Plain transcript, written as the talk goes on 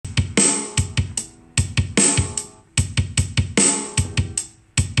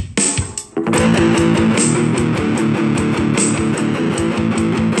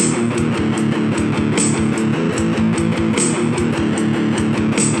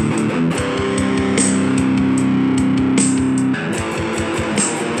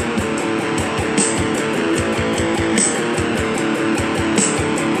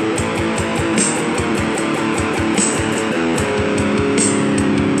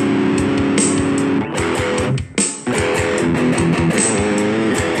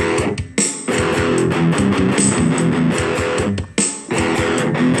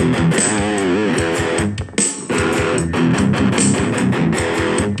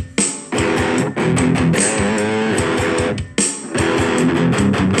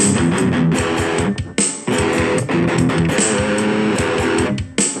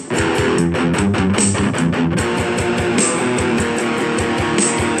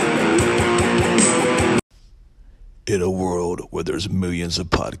In a world where there's millions of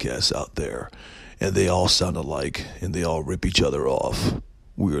podcasts out there and they all sound alike and they all rip each other off,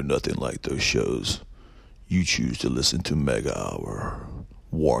 we are nothing like those shows. You choose to listen to Mega Hour.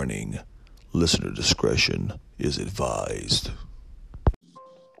 Warning, listener discretion is advised.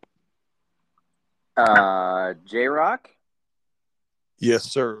 J-Rock? Yes,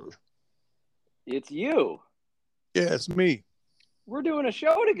 sir. It's you. Yeah, it's me. We're doing a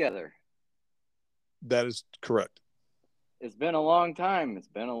show together. That is correct. It's been a long time. It's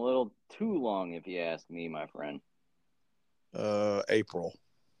been a little too long, if you ask me, my friend. April.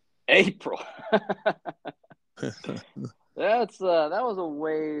 That was a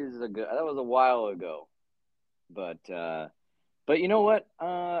ways ago. That was a while ago. But you know what?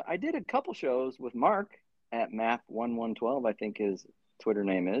 I did a couple shows with Mark at Math1112, I think his Twitter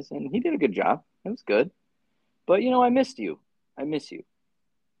name is, and he did a good job. It was good. But I missed you. I miss you.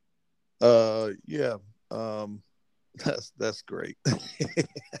 Yeah. That's great.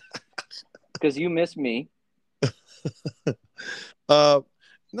 Because you miss me. Not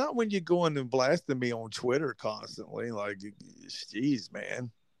when you're going and blasting me on Twitter constantly. Like, jeez,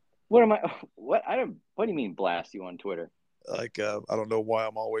 man. What am I? What do you mean blast you on Twitter? Like, I don't know why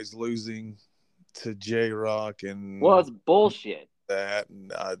I'm always losing to J-Rock and. Well, it's bullshit. That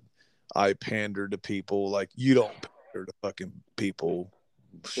and I pander to people. Like, you don't pander to fucking people.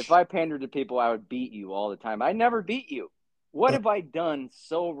 If I pandered to people, I would beat you all the time. I never beat you. What have I done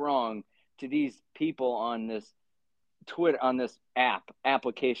so wrong to these people on this Twitter, on this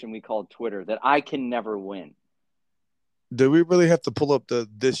application we call Twitter, that I can never win? Do we really have to pull up the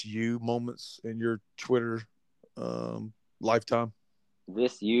 "this you" moments in your Twitter lifetime?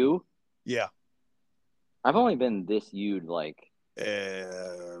 This you? Yeah. I've only been this you'd like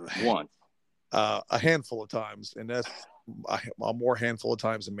once. A handful of times, and that's a more handful of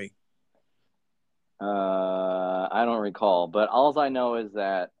times than me. I don't recall, but all I know is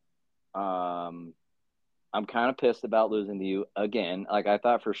that I'm kind of pissed about losing to you again. Like, I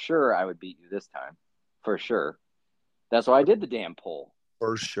thought for sure I would beat you this time. For sure. That's why I did the damn poll.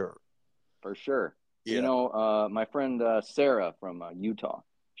 For sure. Yeah. My friend Sarah from Utah,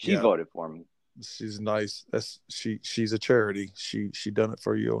 she voted for me. She's nice. She's a charity. She done it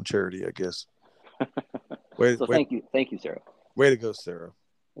for you on charity, I guess. Thank you, Sarah. Way to go, Sarah.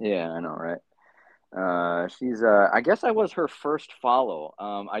 Yeah, I know, right? She's I guess I was her first follow.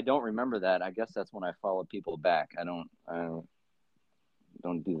 I don't remember that. I guess that's when I followed people back. I don't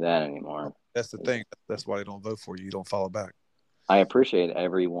do that anymore. That's the thing. That's why they don't vote for you. You don't follow back. I appreciate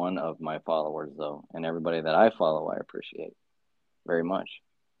every one of my followers, though, and everybody that I follow, I appreciate very much.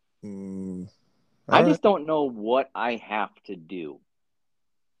 I just don't know what I have to do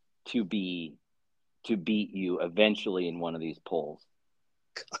to beat you eventually in one of these polls.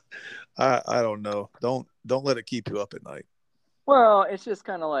 I don't know. Don't let it keep you up at night. Well, it's just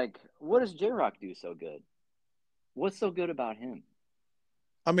kind of like, what does J-Rock do so good? What's so good about him?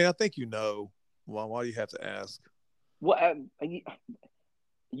 I mean, I think you know. Why do you have to ask? Well,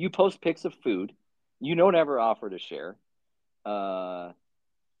 you post pics of food. You don't ever offer to share.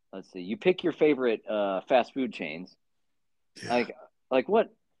 Let's see. You pick your favorite fast food chains. Yeah. Like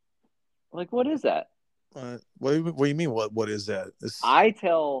what? Like, what is that? What do you mean? What is that? I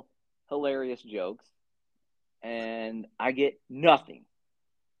tell hilarious jokes, and I get nothing.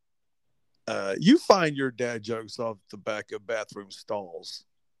 You find your dad jokes off the back of bathroom stalls.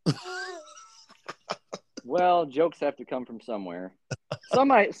 Well, jokes have to come from somewhere.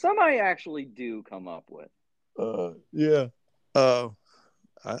 Some I actually do come up with. Yeah. I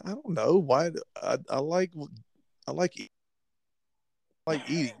don't know why. I like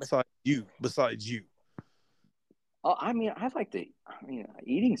eating besides you. Oh, I mean,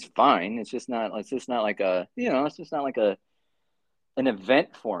 eating's fine. It's just not like an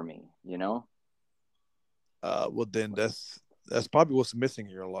event for me, you know? Well, then that's probably what's missing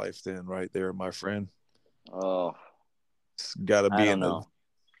in your life, then, right there, my friend. Oh, It's got to I be don't in the. know.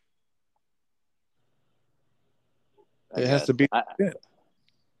 I It has guess. to be. Yeah.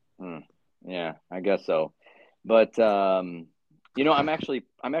 Hmm, yeah, I guess so. But I'm actually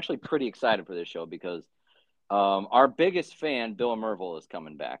pretty excited for this show because our biggest fan, Bill Mervil, is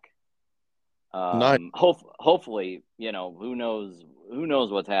coming back. Nice. Hopefully, who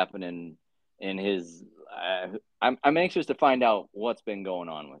knows what's happening in his. I'm anxious to find out what's been going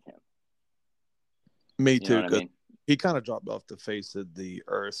on with him. Me You know too, what I because mean? he kind of dropped off the face of the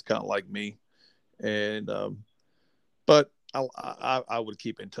earth, kind of like me. And but I would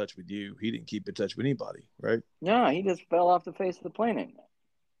keep in touch with you. He didn't keep in touch with anybody, right? No, he just fell off the face of the planet.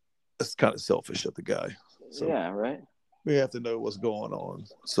 That's kind of selfish of the guy. So Yeah, right. we have to know what's going on.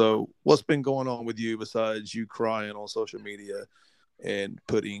 So what's been going on with you besides you crying on social media and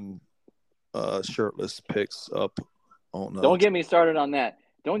putting shirtless pics up on Don't get me started on that.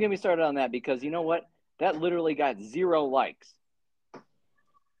 Don't get me started on that because you know what? That literally got 0 likes.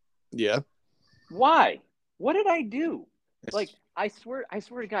 yeah. Why? What did I do? Like, It's, I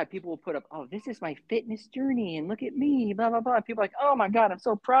swear to God, people will put up, oh, this is my fitness journey, and look at me, blah blah blah. People are like, oh my God, I'm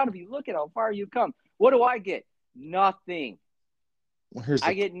so proud of you. Look at how far you come. What do I get? Nothing. well, here's I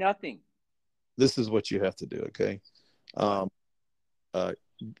the get nothing. this is what you have to do, okay? What? Um uh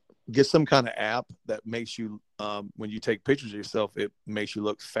get some kind of app that makes you when you take pictures of yourself, it makes you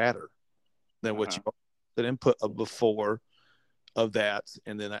look fatter than what Uh-huh. you are. Then put a before of that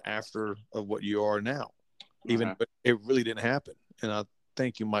and then an after of what you are now. Even Uh-huh. though it really didn't happen. And I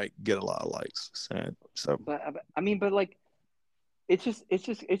think you might get a lot of likes. So But I mean, but like, it's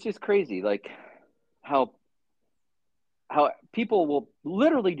just crazy. Like, how how people will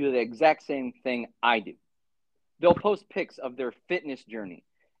literally do the exact same thing I do. They'll post pics of their fitness journey,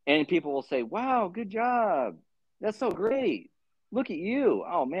 and people will say, "Wow, good job! That's so great! Look at you!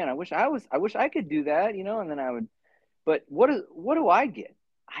 Oh man, I wish I could do that, you know." And then I would, but what do I get?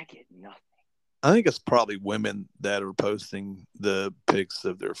 I get nothing. I think it's probably women that are posting the pics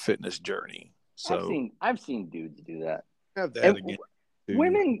of their fitness journey. So I've seen dudes do that, have that and again too.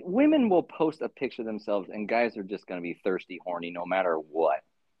 women will post a picture of themselves, and guys are just going to be thirsty, horny, no matter what.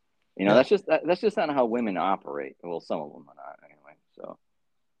 You know, Yeah. that's just not how women operate. Well, some of them are not anyway. So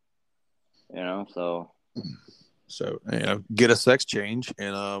so So get a sex change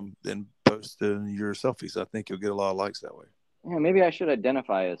and then post your selfies. I think you'll get a lot of likes that way. yeah, maybe I should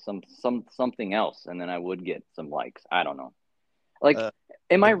identify as something else, and then I would get some likes. I don't know. Like, Uh,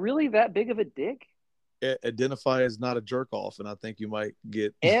 am I really that big of a dick? Identify as not a jerk off, and I think you might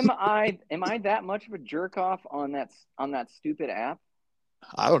get. Am I that much of a jerk off on that stupid app?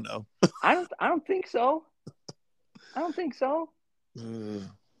 I don't know. I don't think so. I don't think so.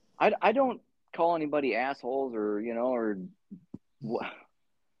 I don't call anybody assholes or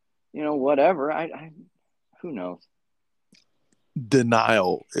whatever. I who knows.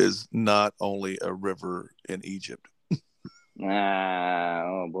 Denial is not only a river in Egypt.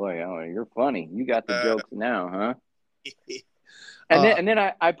 Oh boy, oh, you're funny. You got the Uh, jokes now, huh? And then uh, and then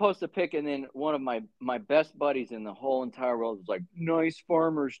I post a pic, and then one of my best buddies in the whole entire world was like, "Nice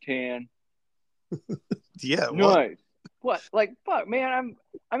farmer's tan, yeah, what? nice." What? Like, fuck, man,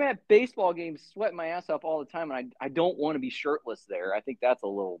 I'm at baseball games sweating my ass off all the time, and I don't want to be shirtless there. I think that's a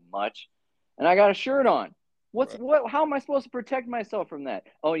little much, and I got a shirt on. What? How am I supposed to protect myself from that?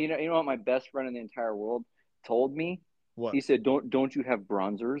 Oh, you know what my best friend in the entire world told me? What? He said, "Don't you have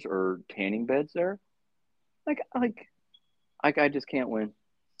bronzers or tanning beds there?" Like I just can't win.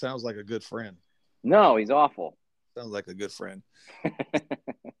 Sounds like a good friend. No, he's awful. Sounds like a good friend. $1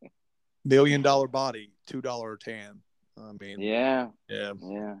 million body, $2 tan. I mean, Yeah, yeah,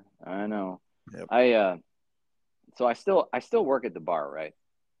 yeah, I know. yep. I so I still work at the bar, right?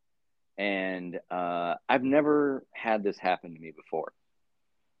 And I've never had this happen to me before.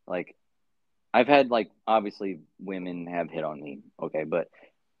 Like, I've had, like, obviously women have hit on me, okay, but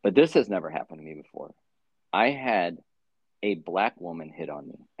this has never happened to me before. I had a black woman hit on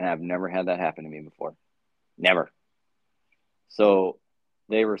me, and I've never had that happen to me before. Never. So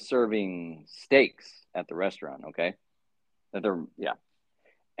they were serving steaks at the restaurant, okay? Yeah.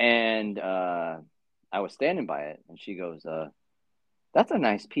 And I was standing by it, and she goes, "That's a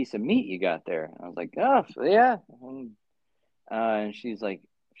nice piece of meat you got there." And I was like, "Oh, yeah." And she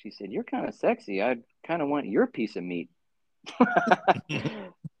said, "You're kind of sexy. I kind of want your piece of meat."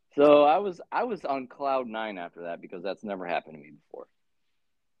 So I was on cloud nine after that because that's never happened to me before.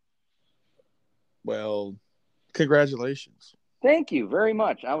 Well, congratulations. Thank you very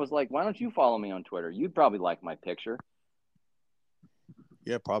much. I was like, "Why don't you follow me on Twitter? You'd probably like my picture."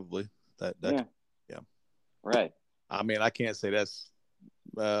 Yeah, probably that. Yeah. Yeah. Right. I mean, I can't say that's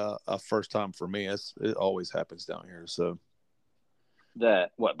a first time for me. It always happens down here. So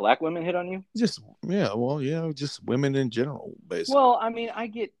That what, black women hit on you? just yeah, well, just women in general, basically. Well, I mean,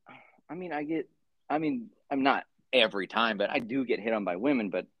 I'm not every time, but I do get hit on by women,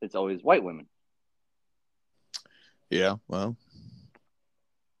 but it's always white women. Yeah, well,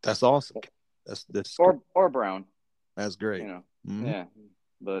 that's awesome. That's Or brown, that's you great. know. Hmm. Yeah.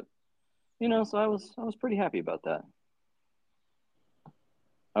 But so I was pretty happy about that.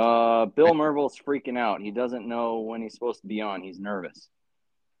 Bill Mervil's freaking out. He doesn't know when he's supposed to be on. He's nervous.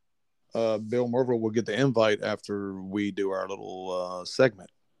 Bill Mervil will get the invite after we do our little segment.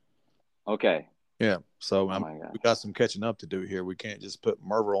 Okay. Yeah, so Oh my we gosh. got some catching up to do here. We can't just put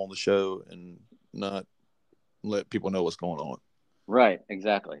Mervil on the show and not let people know what's going on. Right,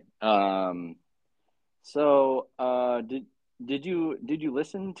 exactly. So did you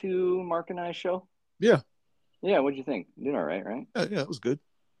listen to Mark and I's show? Yeah, Yeah, what'd you think? Doing all right, right? yeah, it was good.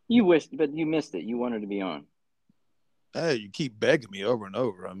 You wished, but you missed it. You wanted to be on. Hey, you keep begging me over and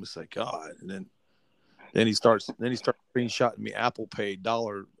over. I'm just like, God, and then he starts screenshotting me Apple Pay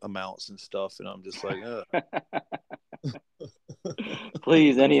dollar amounts and stuff, and I'm just like,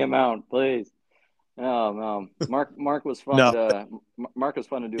 Please, any amount, please. Mark was fun no, to Mark was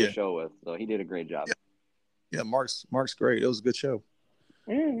fun to do a yeah, show with, so he did a great job. yeah, yeah. Mark's great. It was a good show.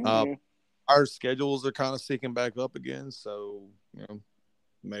 Yeah, yeah, Uh, yeah. our schedules are kind of syncing back up again, so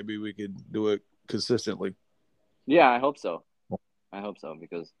maybe we could do it consistently. Yeah, I hope so. I hope so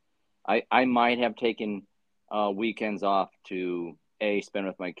because I might have taken weekends off to A, spend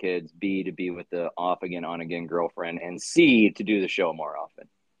with my kids, B, to be with the off again, on again girlfriend, and C, to do the show more often.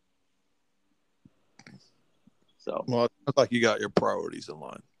 So Well, it sounds like you got your priorities in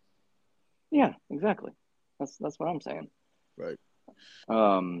line, yeah, exactly. That's what I'm saying. right?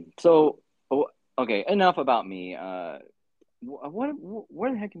 So okay, enough about me. Where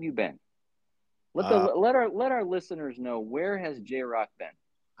the heck have you been? Uh, Let our listeners know, where has J Rock been?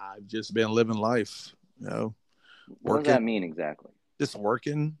 I've just been living life, What does working, that mean exactly? just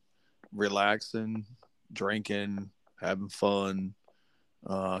working, relaxing, drinking, having fun,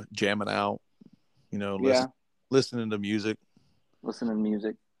 jamming out, Yeah, listening to music. listening to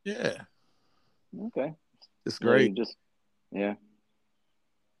music. Yeah, Okay, it's so you great. just yeah.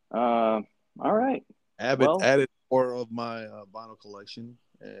 All right. Well, Added more of my vinyl collection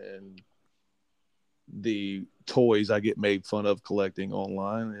and the toys I get made fun of collecting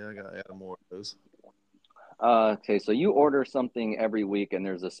online. Yeah, I got to add more of those. okay. So you order something every week, and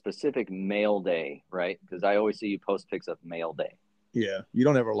there's a specific mail day, right? Because I always see you post pics of mail day. Yeah, you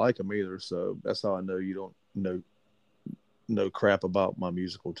don't ever like them either, so that's how I know you don't know crap about my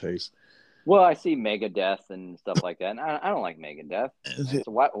musical taste. Well, I see Megadeth and stuff like that, and I don't like Megadeth.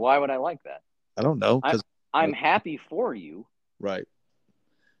 So why would I like that? I don't know I because I'm happy for you. right,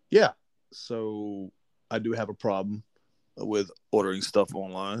 yeah. So I do have a problem with ordering stuff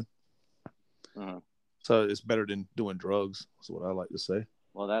online. Uh-huh. So it's better than doing drugs. That's what I like to say.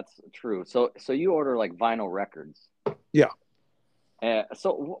 Well, that's true. So you order like vinyl records. Yeah,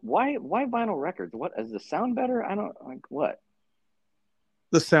 So why vinyl records? What, is the sound better? I don't like what.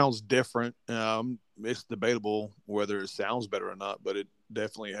 this sounds different. It's debatable whether it sounds better or not, but it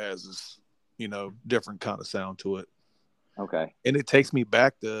definitely has this, different kind of sound to it, Okay, and it takes me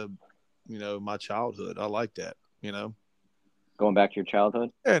back to, my childhood. I like that, going back to your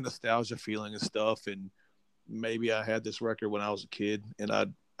childhood. and nostalgia feeling and stuff. And maybe I had this record when I was a kid, and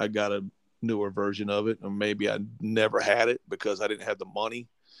I got a newer version of it, or maybe I never had it because I didn't have the money.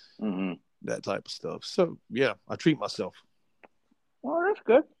 Mm-hmm. That type of stuff. So yeah, I treat myself. Well, that's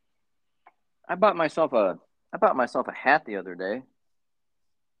good. I bought myself a hat the other day.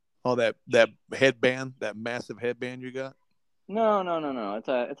 Oh, that headband, that massive headband you got. No, no, no, no. It's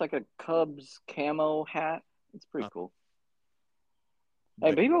like a Cubs camo hat. It's pretty Uh, cool.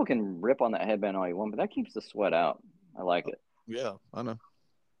 Hey, but, people can rip on that headband all you want, but that keeps the sweat out. I like it. yeah, I know.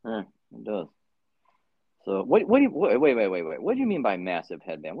 Yeah, it does. So what do you wait. What do you mean by massive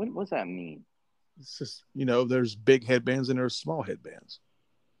headband? What does that mean? It's just there's big headbands and there's small headbands.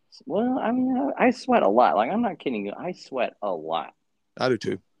 Well, I mean, I sweat a lot. Like, I'm not kidding you. I sweat a lot. I do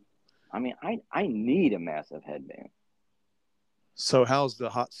too. I mean, I need a massive headband. So how's the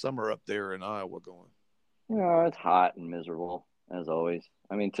hot summer up there in Iowa going? It's hot and miserable as always.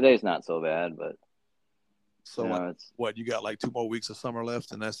 I mean, today's not so bad, but So like, it's what you got like 2 more weeks of summer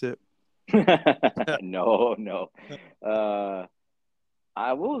left and that's it? no, no. Uh,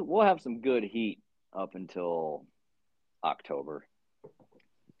 we'll have some good heat up until October,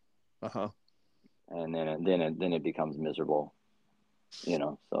 Uh huh. and then it becomes miserable.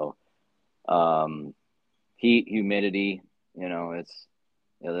 So um, heat, humidity. It's.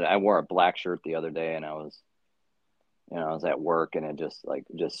 I wore a black shirt the other day, and I was at work, and it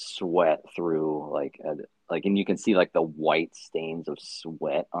just sweat through and you can see like the white stains of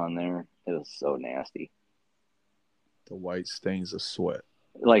sweat on there. It was so nasty. The white stains of sweat.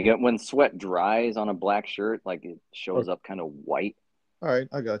 Like when sweat dries on a black shirt, like it shows Okay. up kind of white. All right,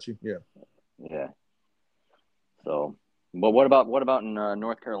 I got you. Yeah. Yeah. So, but what about in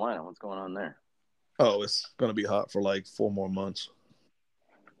North Carolina? What's going on there? Oh, it's gonna be hot for like 4 more months.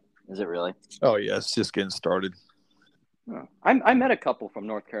 Is it really? Oh yeah, it's just getting started. Oh. I met a couple from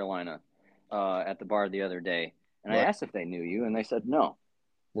North Carolina at the bar the other day, and I Right. asked if they knew you, and they said no.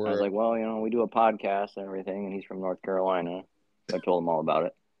 I was We're like, well, we do a podcast and everything, and he's from North Carolina. So I told him all about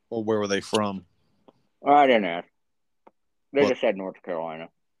it. well, where were they from? Oh, I didn't ask. They Well, just said North Carolina.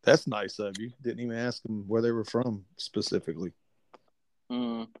 that's nice of you. Didn't even ask them where they were from specifically.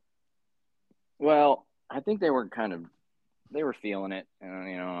 Mm. Well, I think they were feeling it, and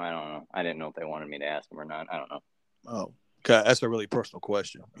I don't know. I didn't know if they wanted me to ask them or not. I don't know. Oh, okay. That's a really personal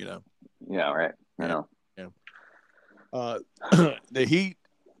question. Yeah, right. I Yeah. know. Yeah. Uh, the heat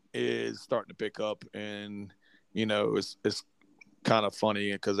is starting to pick up, and it's kind of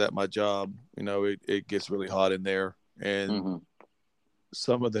funny because at my job, it gets really hot in there, and Mm-hmm.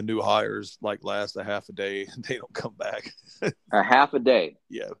 some of the new hires like last a half a day and they don't come back. A half a day.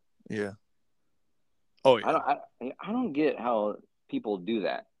 Yeah. Yeah. Oh I yeah. don't. I don't get how people do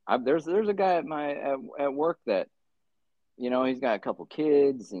that. There's a guy at work that he's got a couple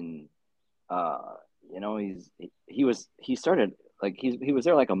kids and uh he started like he was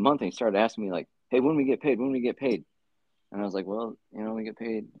there like a month and he started asking me like, hey, when we get paid, when we get paid. And I was like, well, we get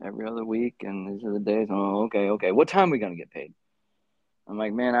paid every other week and these are the days. Oh, okay, what time are we gonna get paid? I'm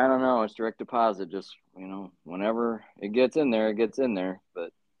like, man, I don't know, it's direct deposit, just whenever it gets in there, it gets in there.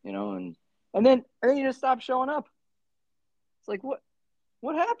 But and then you just stop showing up. It's like,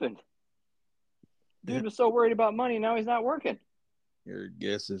 what happened? Yeah. Dude was so worried about money, now he's not working. Your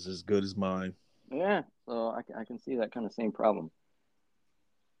guess is as good as mine. Yeah, so I can see that kind of same problem.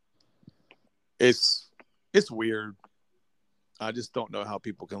 It's weird. I just don't know how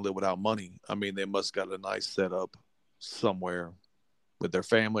people can live without money. I mean, they must got a nice setup somewhere with their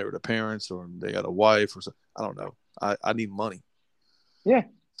family or their parents, or they got a wife or something. I don't know. I need money. Yeah.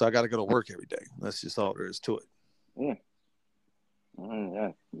 So I got to go to work every day. That's just all there is to it. Yeah. Yeah.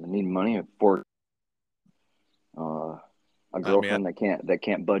 I need money for a I mean, girlfriend that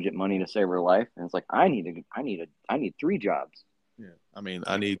can't budget money to save her life, and it's like I need three jobs. yeah. I mean,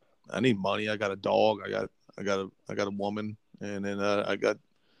 I need money. I got a dog. I got a woman, and then I got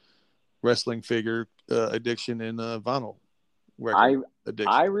wrestling figure addiction and vinyl record I I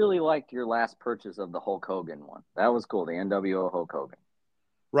addiction. really liked your last purchase of the Hulk Hogan one. That was cool. The NWO Hulk Hogan.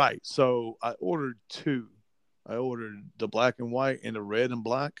 Right. So I ordered two. I ordered the black and white and the red and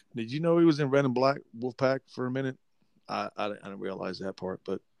black. Did you know he was in red and black Wolfpack for a minute? I didn't realize that part,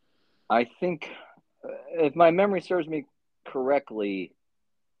 but I think, if my memory serves me correctly,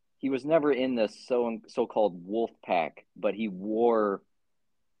 he was never in the so-called Wolf Pack, but he wore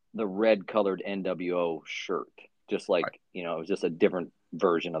the red colored NWO shirt, just right. like it was just a different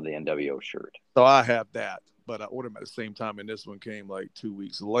version of the NWO shirt. So I have that, but I ordered them at the same time, and this one came like 2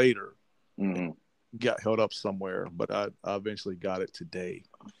 weeks later. It Mm-hmm. got held up somewhere, but I eventually got it today.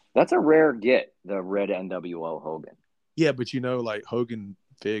 That's a rare get, the red NWO Hogan. Yeah, but like Hogan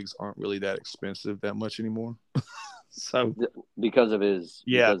figs aren't really that expensive that much anymore. So Because of his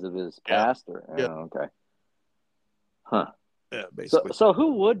yeah, yeah, past, or yeah, okay, huh? yeah, So basically. so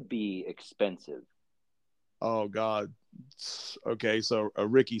who would be expensive? Oh God. Okay, so a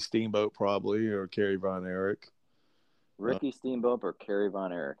Ricky Steamboat probably, or Kerry Von Erich, uh, Ricky Steamboat or Kerry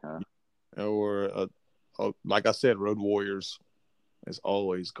Von Erich, huh? or like I said, Road Warriors is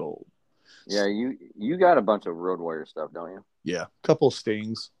always gold. Yeah, you got a bunch of Road Warrior stuff, don't you? Yeah, couple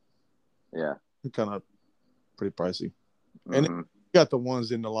stings, Yeah. kind of pretty pricey, and then Mm-hmm. you got the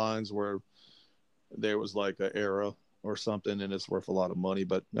ones in the lines where there was like an era or something, and it's worth a lot of money,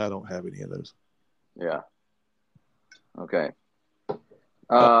 but I don't have any of those. Yeah. Okay. We've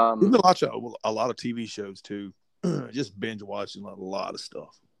Um. been watching a lot of TV shows too. Just binge watching a lot of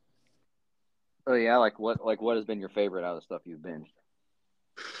stuff. Oh yeah. Like what has been your favorite out of the stuff you've binged?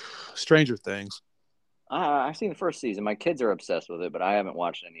 Stranger Things. I've seen the first season. My kids are obsessed with it, but I haven't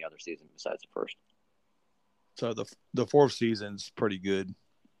watched any other season besides the first. So the fourth season's pretty good.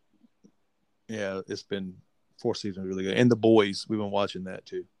 Yeah, it's been fourth season really good. And The Boys, we've been watching that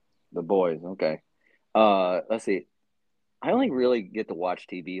too. The Boys. Okay. Let's see. I only really get to watch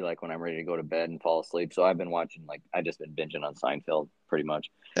TV like when I'm ready to go to bed and fall asleep. So I've been watching I just been binging on Seinfeld pretty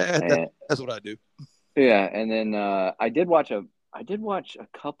much. That, And that's what I do. Yeah, and then I did watch a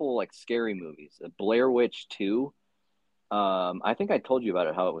couple like scary movies. Blair Witch 2. I think I told you about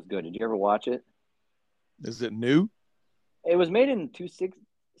it, how it was good. Did you ever watch it? Is it new? It was made in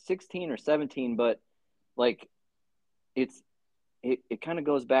 2016 or 17, but like it's it kind of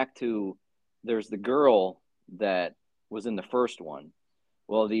goes back to there's the girl that was in the first one.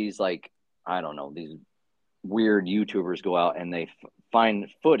 Well, these like I don't know, these weird YouTubers go out and they find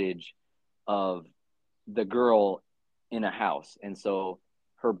footage of the girl in a house. And so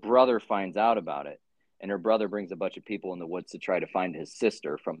her brother finds out about it. And her brother brings a bunch of people in the woods to try to find his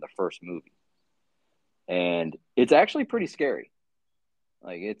sister from the first movie. And it's actually pretty scary.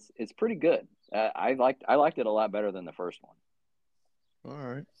 Like it's pretty good. I liked it a lot better than the first one. All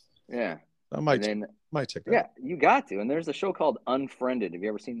right. Yeah. I And might then check that yeah, out. you got to. And there's a show called Unfriended. Have you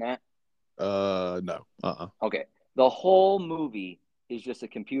ever seen that? No. Uh-uh. Okay. The whole movie is just a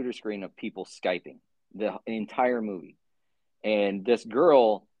computer screen of people Skyping. The entire movie. And this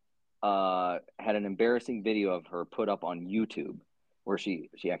girl had an embarrassing video of her put up on YouTube where she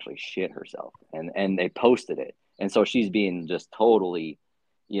actually shit herself, and they posted it, and so she's being just totally,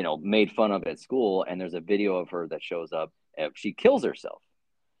 made fun of at school. And there's a video of her that shows up. She kills herself,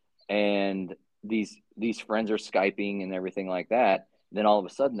 and these friends are Skyping and everything like that. Then all of a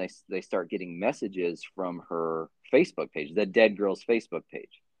sudden they start getting messages from her Facebook page, the dead girl's Facebook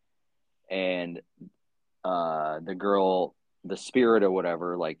page, and the girl, the spirit or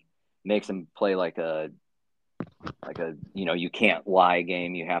whatever, like makes him play like a you can't lie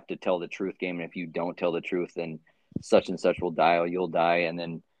game. You have to tell the truth game, and if you don't tell the truth, then such and such will die or you'll die. And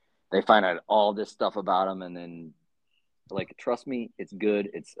then they find out all this stuff about him, and then like trust me, it's good.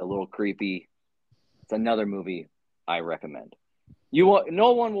 It's a little creepy. It's another movie I recommend.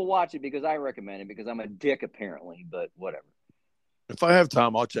 No one will watch it because I recommend it because I'm a dick apparently, but whatever. If I have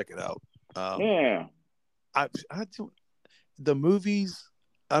time, I'll check it out. Yeah. I don't, the movies,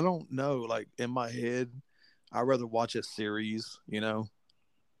 I don't know. Like in my head, I'd rather watch a series, you know?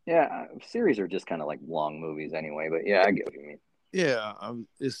 Yeah, series are just kind of like long movies anyway, but yeah, I get what you mean. Yeah.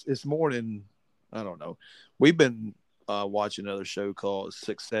 It's more than, I don't know. We've been watching another show called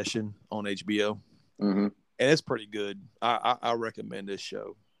Succession on HBO, Mm-hmm. and it's pretty good. I recommend this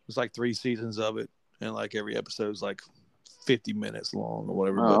show. It's like 3 seasons of it, and like every episode's like 50 minutes long or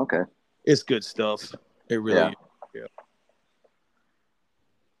whatever, but Oh, okay. it's good stuff. It Yeah. really, yeah.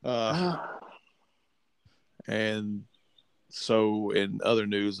 Uh, and so, in other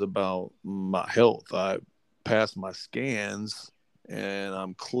news about my health, I passed my scans and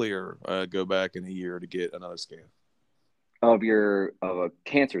I'm clear. I go back in a year to get another scan. Of a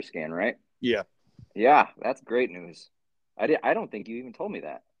cancer scan, right? Yeah, Yeah, that's great news. I don't think you even told me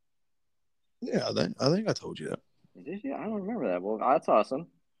that. yeah. I think I told you that. Did you? I don't remember that. Well, that's awesome.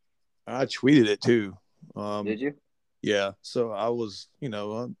 I tweeted it too. Did you? Yeah. So I was,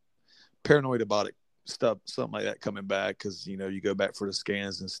 paranoid about it, something like that coming back because you go back for the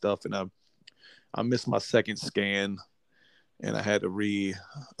scans and stuff, and I missed my second scan, and I had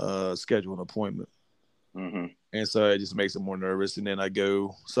to schedule an appointment. Mm-hmm. And so it just makes it more nervous. And then I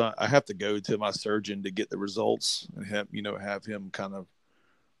have to go to my surgeon to get the results and have him kind of,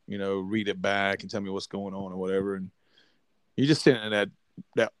 read it back and tell me what's going on or whatever. And you just sitting in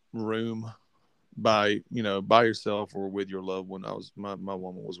that room by yourself or with your loved one. My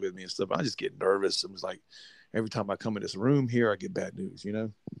woman was with me and stuff. I just get nervous. It was like every time I come in this room here, I get bad news.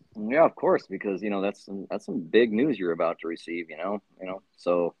 Yeah, of course, because that's some big news you're about to receive.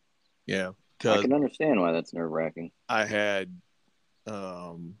 So Yeah. I Because can understand why that's nerve wracking. I had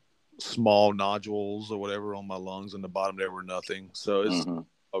small nodules or whatever on my lungs and the bottom there were nothing. So it's Mm-hmm.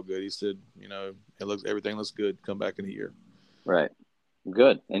 all good. He said, everything looks good. Come back in a year. Right.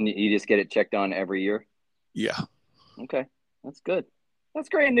 Good. And you just get it checked on every year. Yeah, Okay, that's good. That's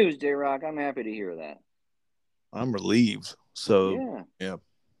great news, J Rock. I'm happy to hear that. I'm relieved. So Yeah. yeah,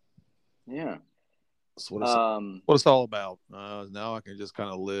 Yeah. that's Um. what it's all about. Now I can just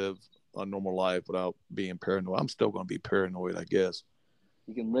kind of live a normal life without being paranoid. I'm still going to be paranoid, I guess.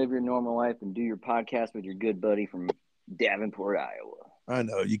 You can live your normal life and do your podcast with your good buddy from Davenport, Iowa. I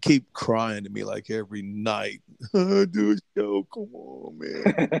know you keep crying to me like every night. Do a show, come on,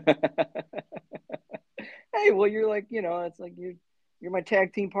 man. Hey, well, you're like, it's like you're my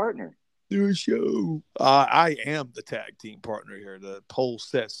tag team partner. Do a show. I am the tag team partner here. The poll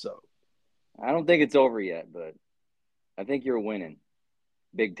says so. I don't think it's over yet, but I think you're winning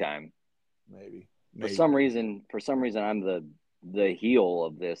big time. Maybe, For maybe. some reason, I'm the heel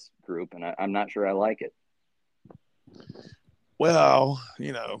of this group, and I'm not sure I like it. Well,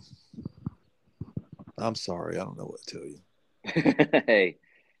 I'm sorry. I don't know what to tell you. Hey,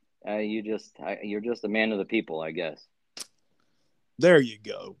 You're just a man of the people, I guess. There you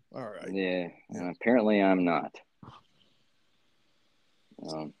go. All right. Yeah. Apparently, I'm not.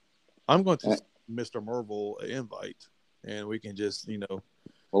 I'm going to send Mr. Mervil an invite, and we can just,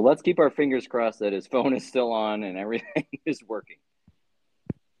 Well, let's keep our fingers crossed that his phone is still on and everything is working.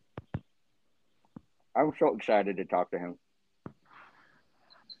 I'm so excited to talk to him.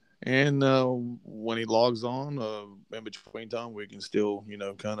 And when he logs on, in between time, we can still,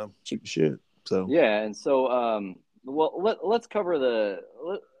 kind of shoot the shit. So yeah, and so well, let's cover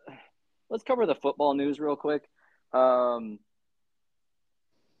let's cover the football news real quick.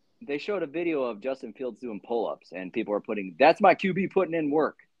 They showed a video of Justin Fields doing pull-ups, and people are putting, "That's my QB putting in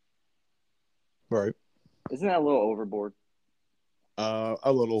work." Right. Isn't that a little overboard?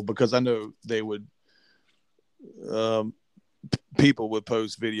 A little, because I know they would. People would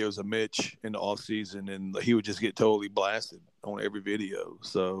post videos of Mitch in the off season, and he would just get totally blasted on every video.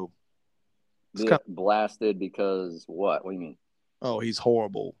 So Blasted because what? What do you mean? Oh, he's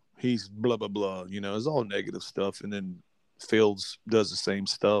horrible. He's blah blah blah. It's all negative stuff, and then Fields does the same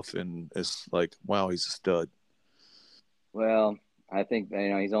stuff, and it's like, wow, he's a stud. Well, I think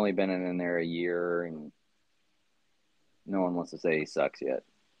he's only been in there a year, and no one wants to say he sucks yet.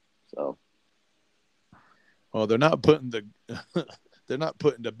 So, well, they're not putting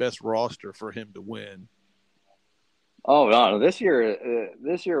the best roster for him to win. Oh no, this year,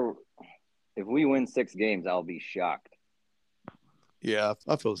 if we win 6 games, I'll be shocked. Yeah,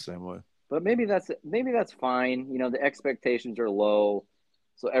 I feel the same way. But maybe that's fine. The expectations are low,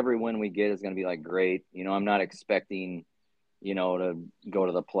 so every win we get is going to be like great. I'm not expecting, to go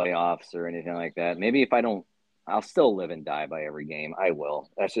to the playoffs or anything like that. Maybe if I don't, I'll still live and die by every game. I will.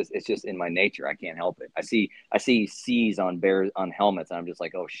 It's just in my nature. I can't help it. I see C's on Bears on helmets, and I'm just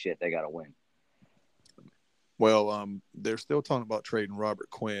like, oh shit, they got to win. Well, they're still talking about trading Robert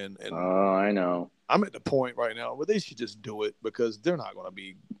Quinn, and I know. I'm at the point right now where they should just do it, because they're not going to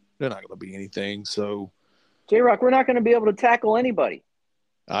be anything. So, J-Rock, we're not going to be able to tackle anybody.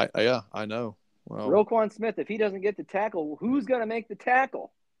 I know. Well, Roquan Smith, if he doesn't get the tackle, who's going to make the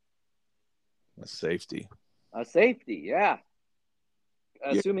tackle? A safety. A safety, yeah.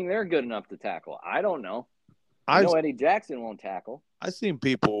 Assuming they're good enough to tackle. I don't know. I know Eddie Jackson won't tackle. I've seen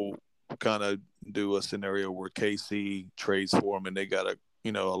people kind of do a scenario where KC trades for him, and they got a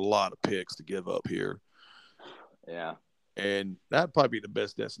lot of picks to give up here. Yeah. And that'd probably be the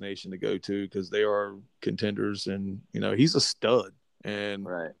best destination to go to, because they are contenders, and he's a stud. And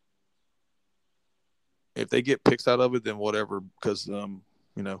right. If they get picks out of it, then whatever, because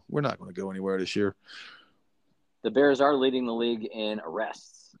we're not going to go anywhere this year. The Bears are leading the league in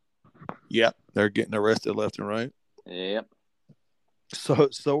arrests. Yep, they're getting arrested left and right. Yep.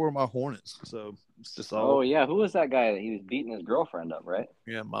 So were my Hornets. So it's just all. Oh yeah, who was that guy that he was beating his girlfriend up, right?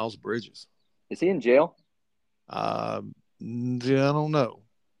 Yeah, Miles Bridges. Is he in jail? Yeah, I don't know.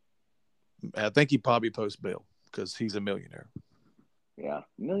 I think he probably posts bail because he's a millionaire. Yeah,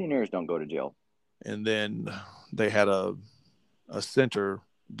 millionaires don't go to jail. And then they had a center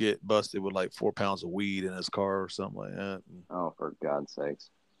get busted with like 4 pounds of weed in his car or something like that. Oh, for God's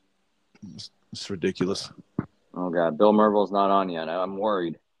sakes. It's ridiculous. Oh, God. Bill Mervil's not on yet. I'm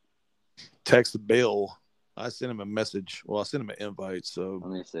worried. Text Bill. I sent him a message. Well, I sent him an invite. So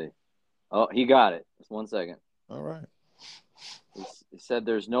let me see. Oh, he got it. Just 1 second. All right. He said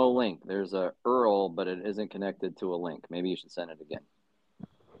there's no link. There's a URL, but it isn't connected to a link. Maybe you should send it again.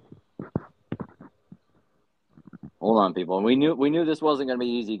 Hold on, people. We knew this wasn't going to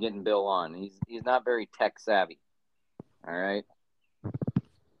be easy getting Bill on. He's not very tech savvy. All right.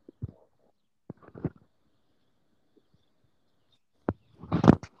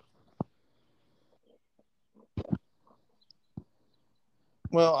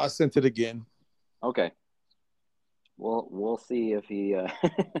 Well, I sent it again. Okay. We'll see if he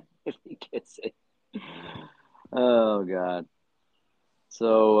if he gets it. Oh God.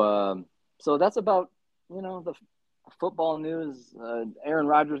 So that's about the football news. Aaron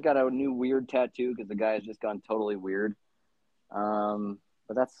Rodgers got a new weird tattoo because the guy has just gone totally weird. But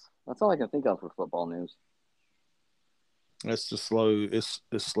that's all I can think of for football news. It's just slow. It's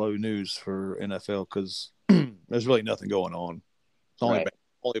slow news for NFL because there's really nothing going on. It's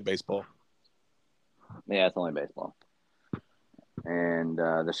only baseball. Yeah, it's only baseball. And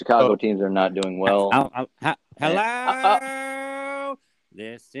the Chicago teams are not doing well. Hello.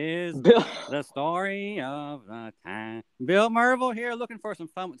 This is Bill. The story of the time. Bill Mervil here, looking for some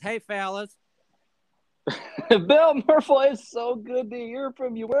fun. Hey, fellas. Bill Mervil, it's so good to hear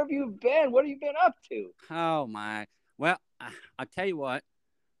from you. Where have you been? What have you been up to? Oh, my. Well, I'll tell you what.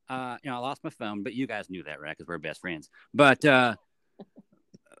 I lost my phone, but you guys knew that, right? Because we're best friends. But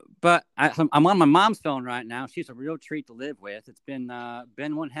But I'm on my mom's phone right now. She's a real treat to live with. It's been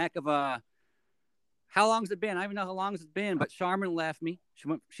one heck of a. How long has it been? I don't even know how long it's been. But Charmin left me.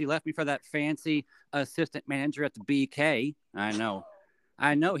 She left me for that fancy assistant manager at the BK.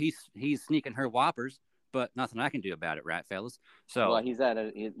 I know he's sneaking her whoppers, but nothing I can do about it, right, fellas? So Well,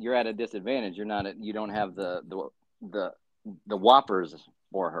 you're at a disadvantage. You don't have the whoppers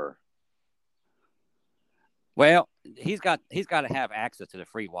for her. well, he's got to have access to the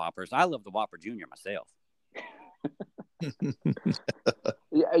free whoppers. I love the Whopper Junior myself.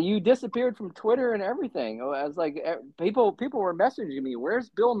 You disappeared from Twitter and everything. I was like, people were messaging me. Where's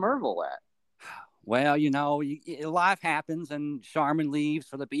Bill Mervil at? Well, life happens, and Charmin leaves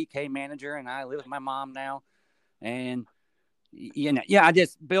for the BK manager, and I live with my mom now. And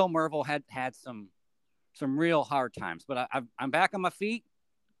Bill Mervil had some real hard times, but I'm back on my feet,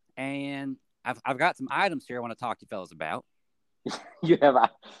 and I've got some items here I want to talk to you fellas about. You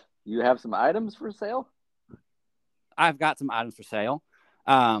have some items for sale? I've got some items for sale.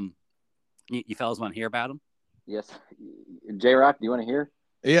 You fellas want to hear about them? Yes. J-Rock, do you want to hear?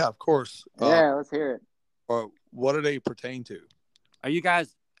 Yeah, of course. Yeah, let's hear it. What do they pertain to? Are you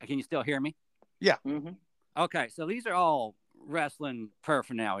guys? Can you still hear me? Yeah. Mm-hmm. Okay, so these are all wrestling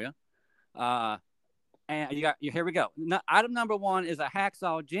paraphernalia. And here we go. Item number 1 is a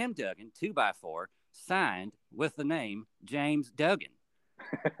hacksaw Jim Duggan 2x4 signed with the name James Duggan.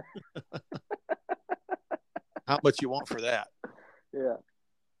 How much you want for that? Yeah.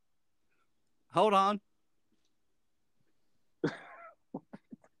 Hold on.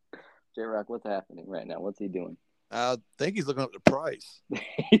 J-Rock, what's happening right now? What's he doing? I think he's looking up the price.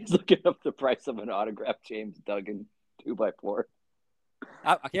 He's looking up the price of an autographed James Duggan 2x4.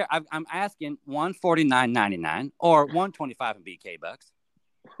 I'm asking $149.99 or $125 in BK bucks.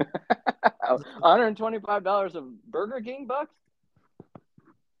 $125 of Burger King bucks?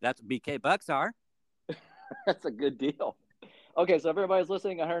 That's what BK bucks are. That's a good deal. Okay, so if everybody's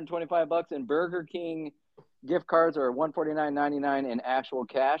listening, $125 in Burger King gift cards or $149.99 in actual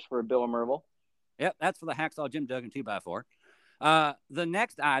cash for Bill Mervil. Yep, that's for the hacksaw Jim Duggan 2x4. The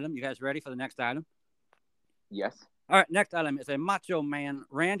next item, you guys ready for the next item? Yes. All right, next item is a Macho Man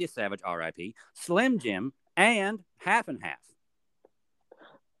Randy Savage, R.I.P., Slim Jim, and half and half.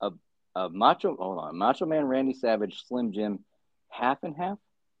 Macho Man Randy Savage, Slim Jim, half and half?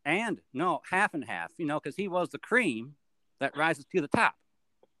 And no, half and half, because he was the cream that rises to the top.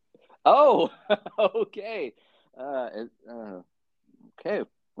 Oh, okay. Okay.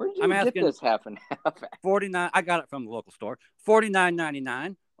 Where did you get this half and half? 49. I got it from the local store.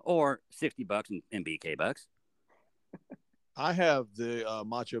 $49.99 or $60 in BK bucks. I have the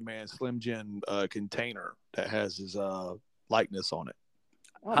Macho Man Slim Jim container that has his likeness on it.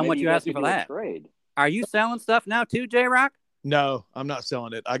 Oh, how much you asking for that? Trade. Are you selling stuff now too, J-Rock? No, I'm not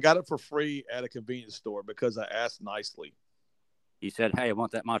selling it. I got it for free at a convenience store because I asked nicely. You said, hey, I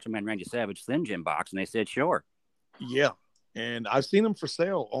want that Macho Man Randy Savage Slim Jim box. And they said, sure. Yeah. And I've seen them for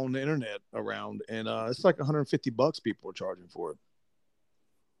sale on the internet around. And it's like $150 people are charging for it.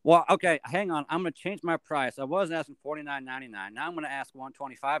 Well, okay, hang on. I'm going to change my price. I was asking $49.99. Now I'm going to ask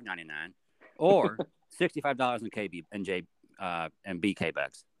 $125.99 or $65 in KB and BK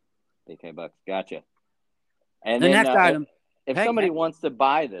bucks. BK bucks. Gotcha. And the next item. If somebody wants to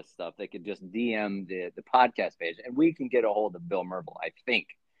buy this stuff, they could just DM the podcast page, and we can get a hold of Bill Mervil, I think,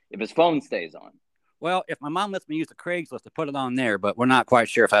 if his phone stays on. Well, if my mom lets me use the Craigslist to put it on there, but we're not quite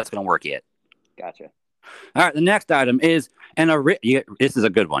sure if that's going to work yet. Gotcha. All right, the next item is this is a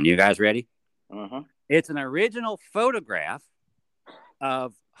good one. You guys ready? Uh-huh. It's an original photograph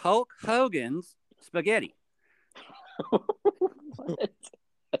of Hulk Hogan's spaghetti. What?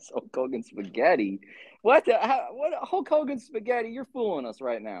 That's Hulk Hogan spaghetti. What Hulk Hogan spaghetti? You're fooling us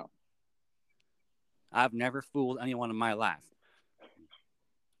right now. I've never fooled anyone in my life.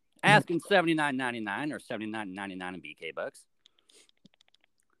 Asking $79.99 or $79.99 in BK bucks.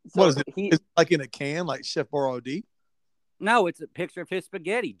 So what is it? It's like in a can, like Chef Boyardee? No, it's a picture of his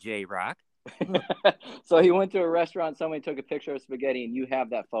spaghetti, J-Rock. So he went to a restaurant, somebody took a picture of spaghetti, and you have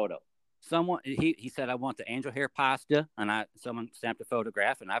that photo. Someone he said, I want the angel hair pasta, and someone stamped a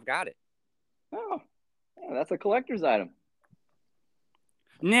photograph, and I've got it. Oh, yeah, that's a collector's item.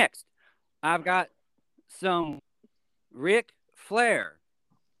 Next, I've got some Ric Flair.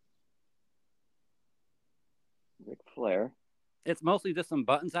 Ric Flair. It's mostly just some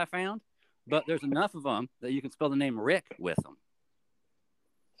buttons I found, but there's enough of them that you can spell the name Rick with them.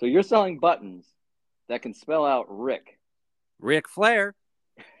 So you're selling buttons that can spell out Rick. Ric Flair.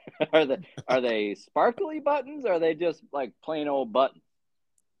 Are they sparkly buttons, or are they just like plain old buttons?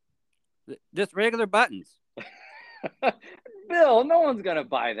 Just regular buttons. Bill, no one's gonna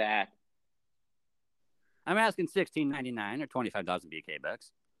buy that. I'm asking $16.99 or $25 in BK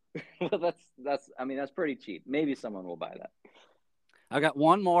bucks. Well, that's pretty cheap. Maybe someone will buy that. I got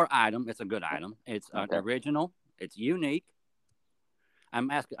one more item. It's a good item. It's an Okay. original. It's unique. I'm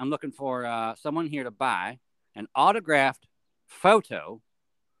looking for someone here to buy an autographed photo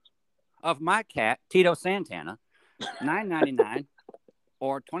of my cat, Tito Santana, $9.99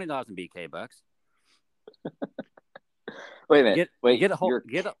 or $20 in BK bucks. Wait a minute.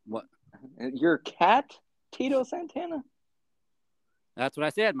 What? Your cat, Tito Santana? That's what I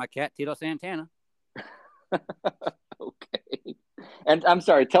said. My cat, Tito Santana. Okay. And I'm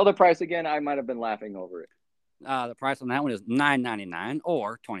sorry, tell the price again. I might have been laughing over it. The price on that one is $9.99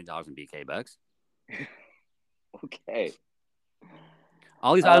 or $20 in BK bucks. Okay.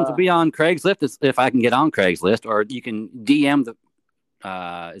 All these items will be on Craigslist if I can get on Craigslist, or you can DM the.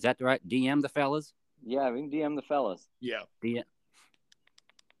 Is that right? DM the fellas. Yeah, we can DM the fellas. Yeah.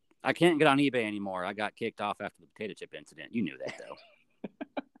 I can't get on eBay anymore. I got kicked off after the potato chip incident. You knew that, though.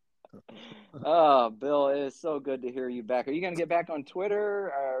 Oh, Bill, it is so good to hear you back. Are you going to get back on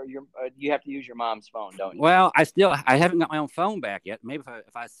Twitter, or you have to use your mom's phone, don't you? Well, I haven't got my own phone back yet. Maybe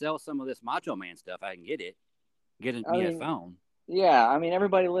if I sell some of this Macho Man stuff, I can get a phone. Yeah, I mean,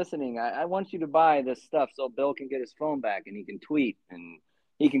 everybody listening, I want you to buy this stuff so Bill can get his phone back and he can tweet and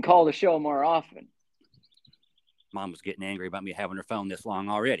he can call the show more often. Mom was getting angry about me having her phone this long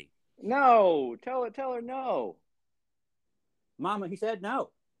already. No, tell her no. Mama, he said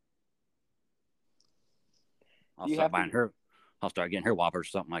no. I'll start getting her whoppers or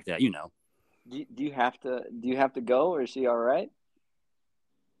something like that. You know. Do you have to go, or is she all right?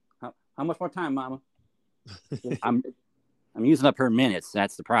 How much more time, Mama? I'm using up her minutes.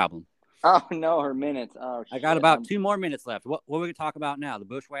 That's the problem. Oh no, her minutes. Oh, I got about 2 more minutes left. What are we gonna talk about now? The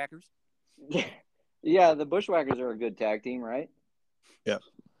Bushwhackers? Yeah, the Bushwhackers are a good tag team, right? Yeah.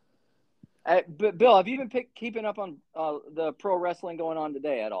 But Bill, have you been keeping up on the pro wrestling going on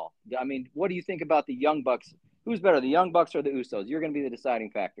today at all? I mean, what do you think about the Young Bucks? Who's better, the Young Bucks or the Usos? You're going to be the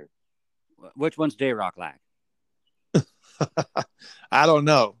deciding factor. Which one's J-Rock like? I don't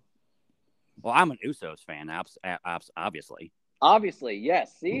know. Well, I'm an Usos fan, obviously. Obviously,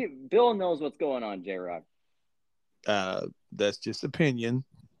 yes. See, Bill knows what's going on, J-Rock. That's just opinion.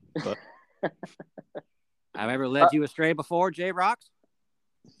 But I've ever led you astray before, J-Rocks?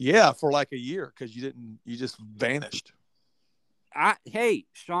 Yeah, for like a year because you just vanished. Hey,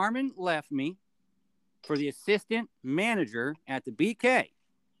 Charmin left me for the assistant manager at the BK.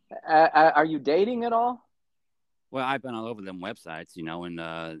 Are you dating at all? Well, I've been all over them websites, and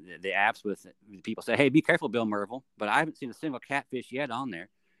the apps with people say, "Hey, be careful, Bill Mervil," but I haven't seen a single catfish yet on there.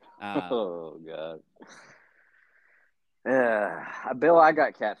 Oh God. Bill, I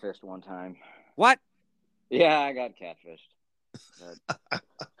got catfished one time. What? Yeah, I got catfished.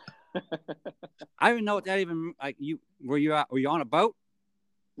 I don't even know what that even like. Were you on a boat?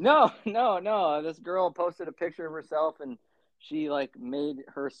 No. This girl posted a picture of herself, and she made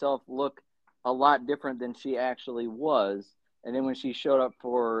herself look a lot different than she actually was. And then when she showed up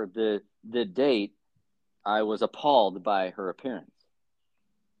for the date, I was appalled by her appearance.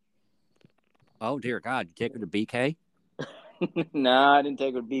 Oh dear God! You take her to BK? No, I didn't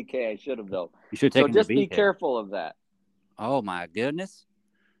take her to BK. I should have though. You should take her to BK. So just be careful of that. Oh my goodness.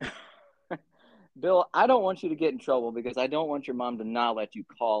 Bill, I don't want you to get in trouble because I don't want your mom to not let you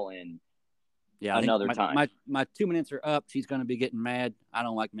call in another time. My 2 minutes are up. She's going to be getting mad. I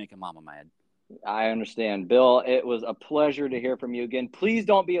don't like making mama mad. I understand. Bill, it was a pleasure to hear from you again. Please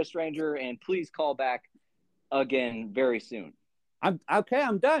don't be a stranger, and please call back again very soon. I'm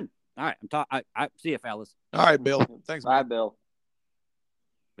done. All right. I see you, fellas. All right, Bill. Thanks, Bye, man. Bill.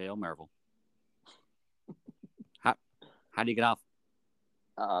 Bill Mervil. How do you get off?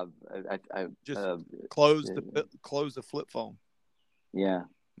 I just close the flip phone. Yeah.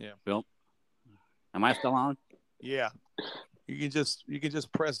 Bill, am I still on? Yeah. You can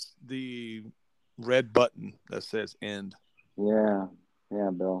just press the red button that says end. Yeah,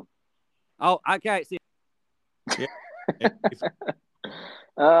 Bill. Oh, okay. See. Yeah.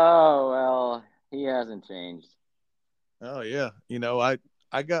 Oh well, he hasn't changed. Oh yeah.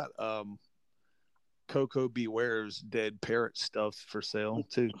 I got Coco Beware's dead parrot stuff for sale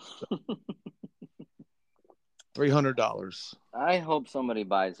too. $300. I hope somebody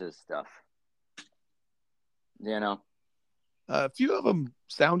buys his stuff. A few of them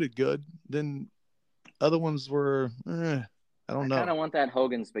sounded good. Then other ones were, I don't know. I kind of want that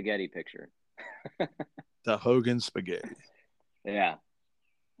Hogan spaghetti picture. The Hogan spaghetti. Yeah,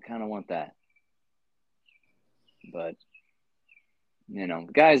 I kind of want that. But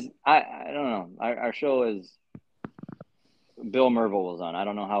guys, I don't know. Our show is Bill Mervil was on. I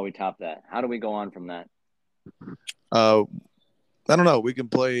don't know how we top that. How do we go on from that? I don't know. We can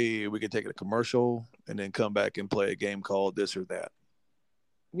take a commercial and then come back and play a game called this or that.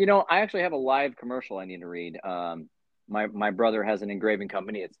 You know, I actually have a live commercial I need to read. My brother has an engraving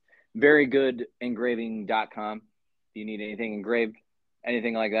company. It's verygoodengraving.com. If you need anything engraved,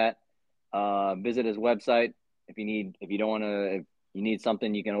 anything like that, visit his website. If you need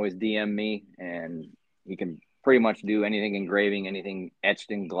something, you can always DM me, and you can pretty much do anything engraving, anything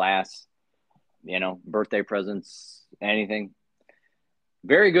etched in glass, birthday presents, anything.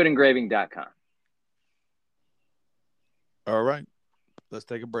 Verygoodengraving.com. All right. Let's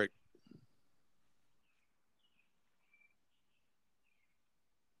take a break.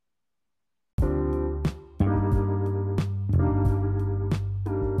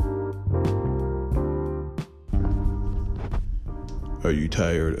 Are you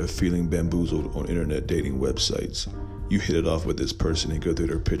tired of feeling bamboozled on internet dating websites? You hit it off with this person and go through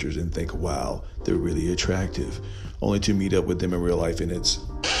their pictures and think, wow, they're really attractive, only to meet up with them in real life and it's,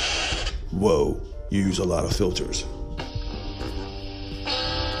 whoa, you use a lot of filters.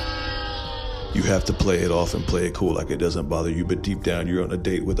 You have to play it off and play it cool like it doesn't bother you, but deep down you're on a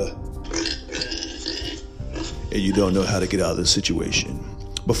date with and you don't know how to get out of the situation.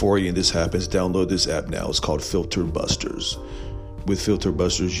 Before any of this happens, download this app now. It's called Filter Busters. With Filter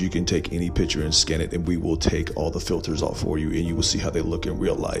Busters, you can take any picture and scan it, and we will take all the filters off for you, and you will see how they look in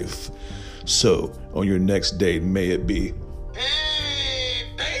real life. So, on your next date, may it be, hey,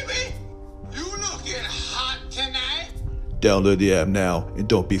 baby, you looking hot tonight? Download the app now, and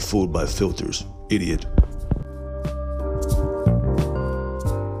don't be fooled by filters, idiot.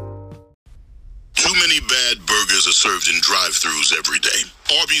 Too many bad burgers are served in drive-thrus every day.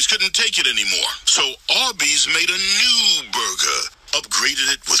 Arby's couldn't take it anymore, so Arby's made a new burger. Upgraded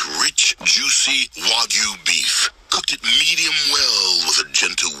it with rich, juicy Wagyu beef. Cooked it medium well with a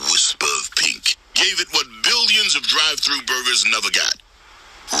gentle whisper of pink. Gave it what billions of drive-thru burgers never got.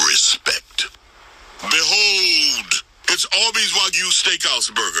 Respect. Behold, it's Arby's Wagyu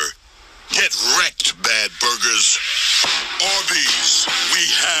Steakhouse Burger. Get wrecked, bad burgers. Arby's, we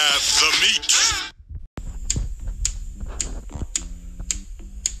have the meat.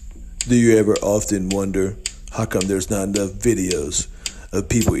 Do you ever often wonder how come there's not enough videos of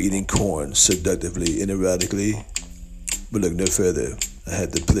people eating corn seductively and erotically? But look no further. I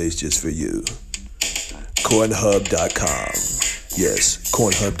had the place just for you. Cornhub.com. Yes,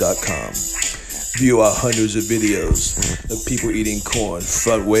 cornhub.com. View our hundreds of videos of people eating corn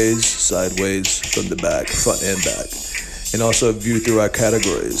front ways, sideways, from the back, front and back. And also view through our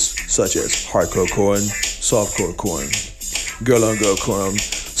categories such as hardcore corn, softcore corn, girl on girl corn,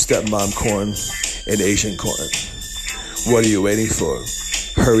 stepmom corn, and Asian corn. What are you waiting for?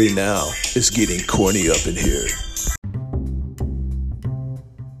 Hurry now. It's getting corny up in here.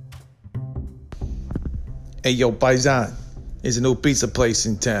 Hey, yo, Paisan, there's a new pizza place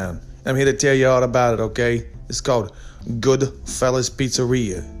in town. I'm here to tell you all about it, okay? It's called Goodfellas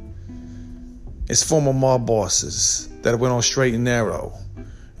Pizzeria. It's former mob bosses that went on straight and narrow,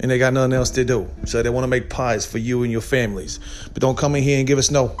 and they got nothing else to do. So they want to make pies for you and your families. But don't come in here and give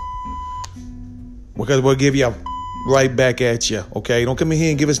us no, because we'll give you right back at you, okay? Don't come in here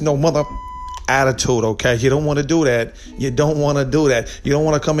and give us no mother attitude, okay? You don't want to do that. You don't want to do that. You don't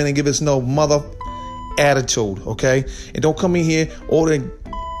want to come in and give us no mother attitude, okay? And don't come in here ordering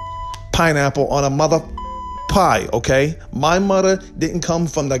pineapple on a mother pie, okay? My mother didn't come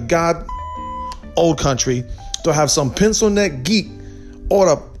from the god old country to have some pencil neck geek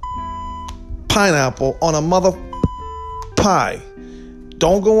order pineapple on a mother pie.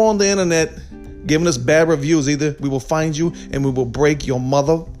 Don't go on the internet giving us bad reviews either. We will find you and we will break your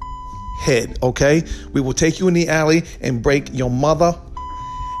mother head, okay? We will take you in the alley and break your mother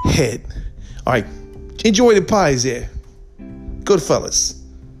head. All right, enjoy the pies here. Good fellas.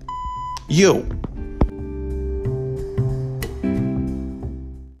 You.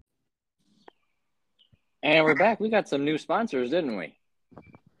 And we're back. We got some new sponsors, didn't we?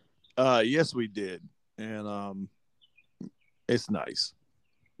 Yes, we did. And it's nice.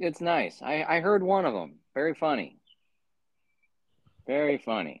 It's nice. I heard one of them. Very funny. Very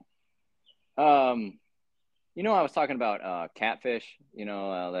funny. I was talking about catfish.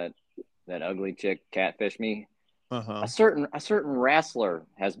 That ugly chick catfished me. Uh-huh. A certain wrestler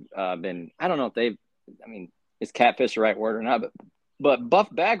has been. I don't know if they've. I mean, is catfish the right word or not? But Buff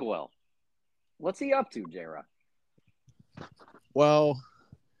Bagwell. What's he up to, J-Rock? Well,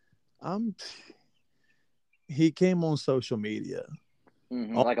 he came on social media.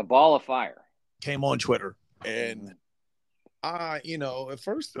 Mm-hmm, like a ball of fire. Came on Twitter. And at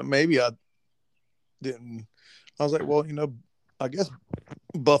first maybe I didn't. I was like, well, I guess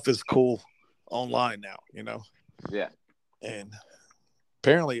Buff is cool online now, Yeah. and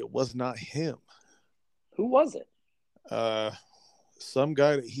apparently it was not him. Who was it? Some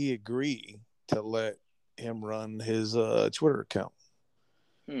guy that he agreed to let him run his Twitter account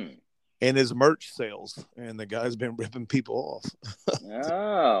and his merch sales, and the guy's been ripping people off.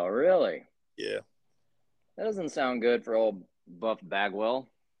 Oh, really? Yeah, That doesn't sound good for old Buff Bagwell.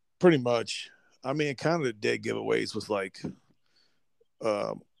 pretty much. I mean, kind of the dead giveaways was like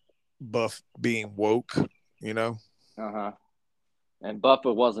Buff being woke, Uh-huh. And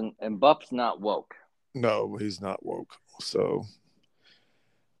Buff's not woke. No, he's not woke. So,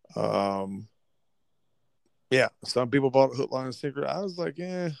 yeah, some people bought a hook, line, and sinker. I was like,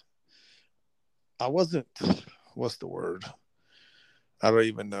 I wasn't. What's the word? I don't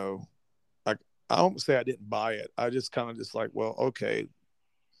even know. I don't say I didn't buy it. I just kind of just like, well, okay,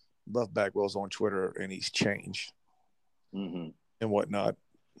 Buff Bagwell's on Twitter and he's changed and whatnot.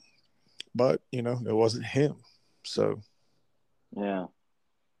 But, it wasn't him. So. Yeah.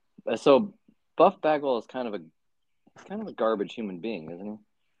 So Buff Bagwell is kind of a garbage human being, isn't he?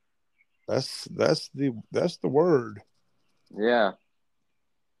 That's the word. Yeah.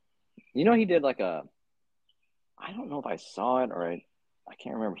 He did like I don't know if I saw it or I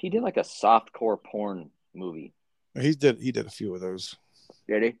can't remember. He did like a softcore porn movie. He did a few of those.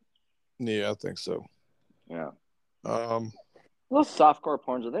 Did he? Yeah, I think so. Yeah. Those softcore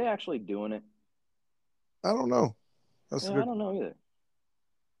porns, are they actually doing it? I don't know. I don't know either.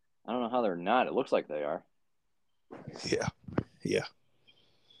 I don't know how they're not. It looks like they are. Yeah. Yeah.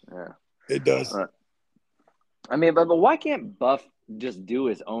 It does. I mean, but why can't Buff just do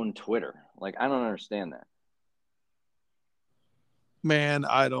his own Twitter? Like, I don't understand that. Man,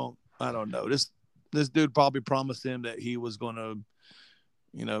 I don't know. This dude probably promised him that he was going to,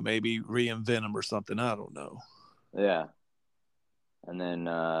 maybe reinvent him or something. I don't know. Yeah. And then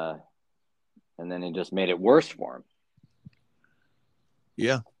he just made it worse for him.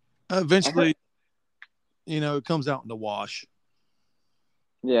 Yeah. Eventually, it comes out in the wash.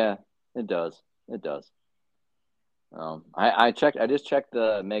 Yeah, it does. It does. I just checked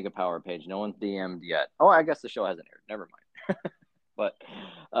the Mega Power page. No one's DM'd yet. Oh, I guess the show hasn't aired. Never mind. But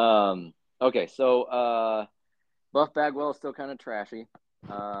okay, so Buff Bagwell is still kind of trashy.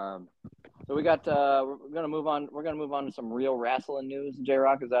 So we got we're gonna move on. We're gonna move on to some real wrestling news. J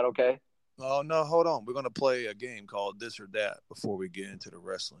Rock, is that okay? Oh no, hold on. We're gonna play a game called This or That before we get into the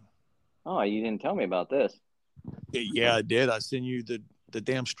wrestling. Oh, you didn't tell me about this. Yeah, I did. I sent you the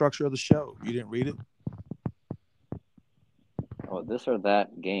damn structure of the show. You didn't read it? Oh, this or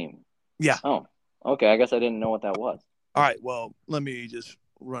that game. Yeah. Oh, okay. I guess I didn't know what that was. All right. Well, let me just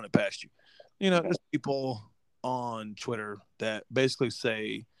run it past you. Okay. There's people on Twitter that basically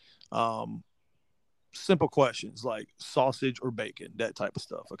say simple questions like sausage or bacon, that type of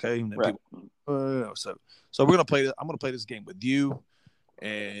stuff. Okay. And then Right. people, so we're gonna play. I'm gonna play this game with you,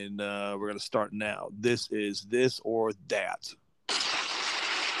 and we're gonna start now. This is this or that.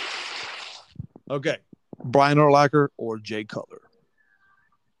 Okay. Brian Urlacher or Jay Cutler?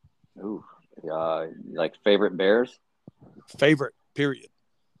 Ooh, like favorite Bears? Favorite, period.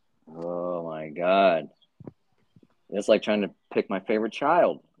 Oh my God. It's like trying to pick my favorite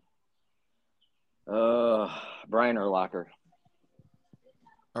child. Brian Urlacher.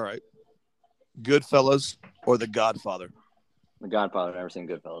 All right. Goodfellas or The Godfather? The Godfather. I've never seen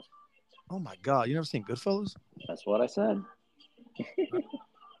Goodfellas. Oh my God. You never seen Goodfellas? That's what I said.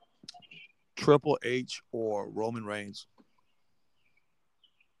 Triple H or Roman Reigns?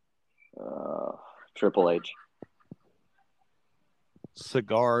 Triple H.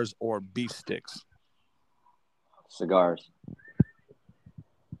 Cigars or beef sticks? Cigars.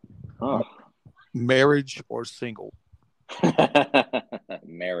 Oh. Marriage or single?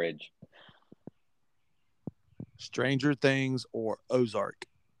 Marriage. Stranger Things or Ozark?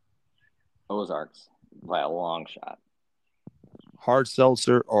 Ozarks by a long shot. Hard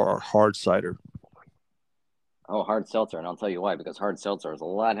seltzer or hard cider? Oh, hard seltzer. And I'll tell you why, because hard seltzer is a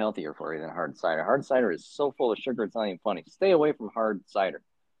lot healthier for you than hard cider. Hard cider is so full of sugar, it's not even funny. Stay away from hard cider.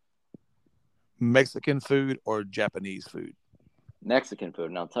 Mexican food or Japanese food? Mexican food.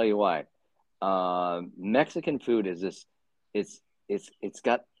 And I'll tell you why. Mexican food is this, it's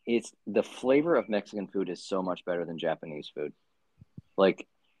the flavor of Mexican food is so much better than Japanese food. Like,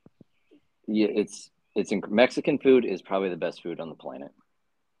 yeah, Mexican food is probably the best food on the planet.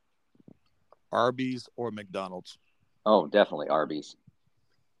 Arby's or McDonald's? Oh, definitely Arby's.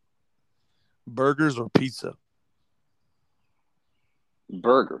 Burgers or pizza?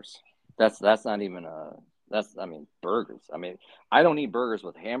 Burgers. That's not even burgers. I mean, I don't eat burgers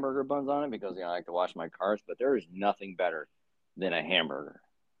with hamburger buns on it because I like to wash my cars, but there is nothing better than a hamburger.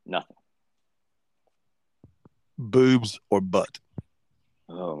 Nothing. Boobs or butt?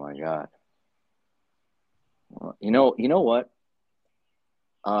 Oh my God. Well, you know what?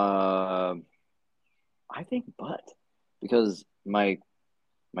 I think butt, because my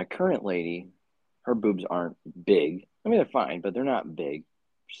current lady, her boobs aren't big. I mean, they're fine, but they're not big.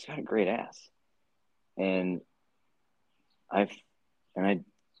 She's got a great ass, and I've and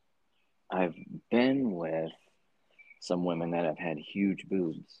I've been with some women that have had huge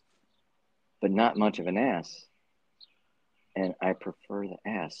boobs, but not much of an ass, and I prefer the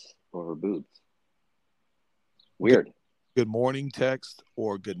ass over boobs. Weird. Good morning text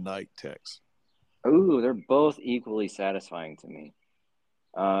or good night text? Ooh, they're both equally satisfying to me.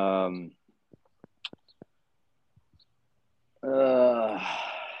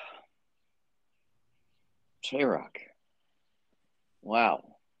 J-Rock. Wow.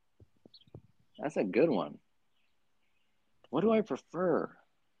 That's a good one. What do I prefer?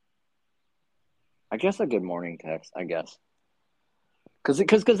 I guess a good morning text, I guess.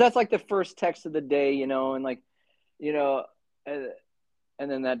 Because that's like the first text of the day, you know, and like, you know, and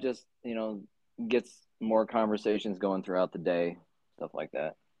then that just, you know, gets more conversations going throughout the day, stuff like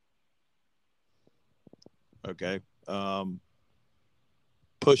that. Okay.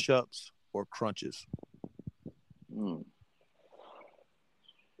 Push-ups or crunches?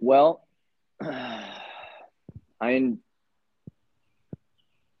 Well, I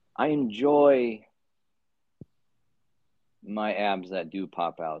enjoy my abs that do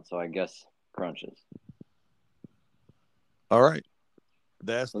pop out, so I guess crunches. All right.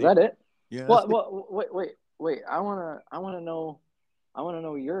 Was that it? Yeah. Wait. I wanna know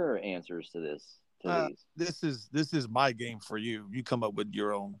your answers to these. This is my game for you. You come up with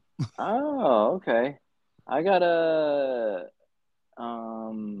your own. Oh, okay. I gotta.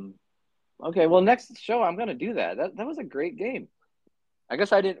 Okay. Well, next show I'm gonna do that. That was a great game. I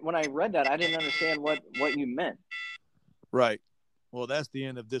guess I didn't. When I read that, I didn't understand what you meant. Right. Well, that's the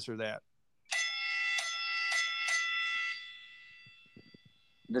end of this or that.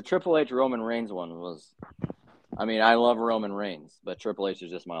 The Triple H Roman Reigns one was. I mean, I love Roman Reigns, but Triple H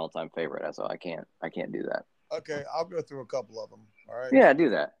is just my all-time favorite. So I can't do that. Okay, I'll go through a couple of them. All right. Yeah,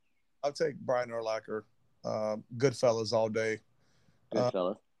 do that. I'll take Brian Urlacher. Goodfellas all day.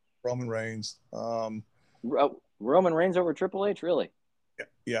 Goodfellas. Roman Reigns. Roman Reigns over Triple H, really?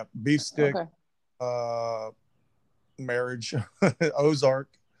 Yeah. Beef stick. Okay. Marriage. Ozark.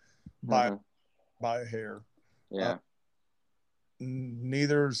 By a hair. Yeah.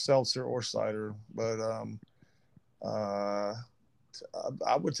 Neither seltzer or cider, but I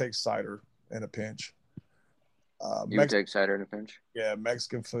would take cider in a pinch. You would take cider in a pinch? Yeah,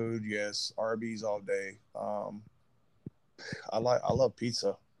 Mexican food, yes. Arby's all day. I love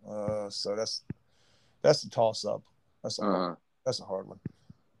pizza. So that's a toss up. That's a hard one.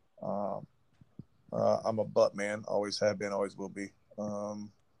 I'm a butt man. Always have been. Always will be.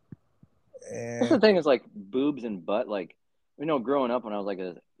 And that's the thing is like boobs and butt. Like, you know, growing up when I was like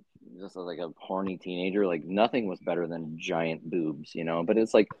a horny teenager, like nothing was better than giant boobs, you know. But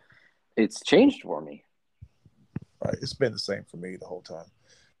it's like it's changed for me. Right, it's been the same for me the whole time.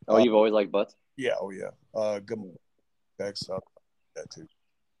 Oh, you've always liked butts? Yeah. Oh yeah. Good. Thanks. That too.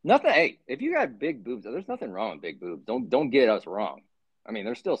 Nothing. Hey, if you got big boobs, there's nothing wrong with big boobs. Don't get us wrong. I mean,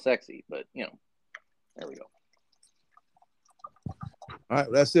 they're still sexy, but you know, there we go. All right,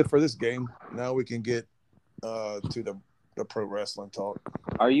 that's it for this game. Now we can get to the pro wrestling talk.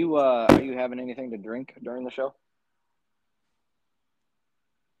 Are you having anything to drink during the show?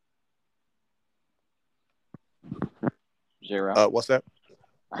 Zero. What's that?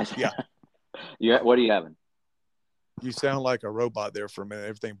 Yeah. Yeah. What are you having? You sound like a robot there for a minute.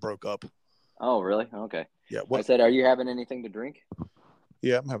 Everything broke up. Oh, really? Okay. Yeah. I said, are you having anything to drink?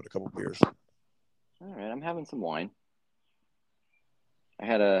 Yeah, I'm having a couple beers. All right, I'm having some wine. I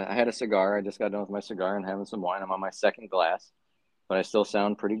had a cigar. I just got done with my cigar and having some wine. I'm on my second glass, but I still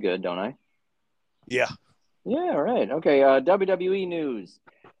sound pretty good, don't I? Yeah. Yeah. All right. Okay. WWE news.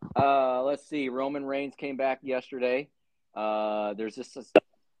 Let's see. Roman Reigns came back yesterday. There's just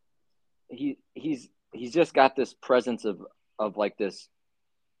he's just got this presence of this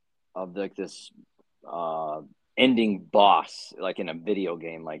ending boss, like in a video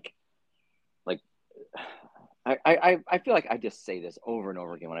game. Like I feel like I just say this over and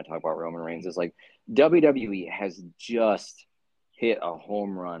over again when I talk about Roman Reigns. It's like WWE has just hit a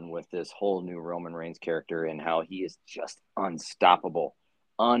home run with this whole new Roman Reigns character and how he is just unstoppable,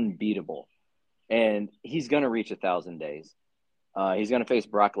 unbeatable. And he's going to reach 1,000 days. He's going to face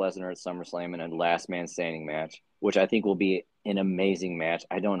Brock Lesnar at SummerSlam in a last man standing match, which I think will be an amazing match.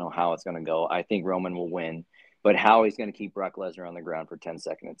 I don't know how it's going to go. I think Roman will win. But how he's going to keep Brock Lesnar on the ground for 10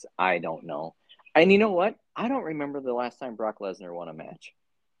 seconds, I don't know. And you know what? I don't remember the last time Brock Lesnar won a match.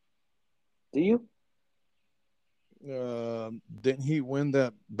 Do you? Didn't he win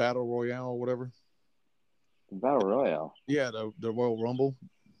that Battle Royale or whatever? Battle Royale. Yeah, the Royal Rumble.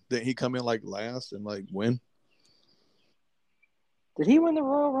 Didn't he come in like last and like win? Did he win the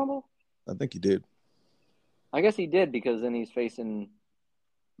Royal Rumble? I think he did. I guess he did because then he's facing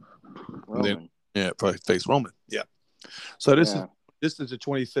Roman. Probably face Roman. Yeah. So this Yeah. is the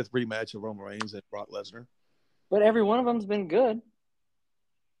 25th rematch of Roman Reigns and Brock Lesnar. But every one of them's been good.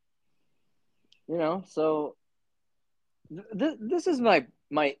 So this is my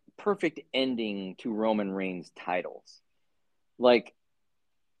perfect ending to Roman Reigns' titles. Like,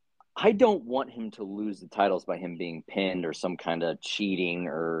 I don't want him to lose the titles by him being pinned or some kind of cheating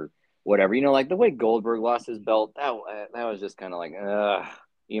or whatever. Like the way Goldberg lost his belt, that was just kind of like,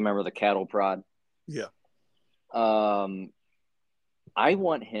 you remember the cattle prod? Yeah. I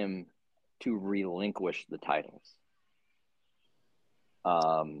want him to relinquish the titles.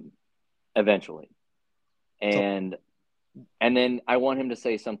 Eventually. And then I want him to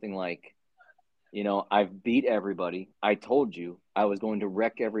say something like, I've beat everybody. I told you I was going to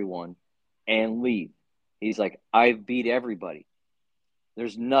wreck everyone and leave. He's like, I've beat everybody.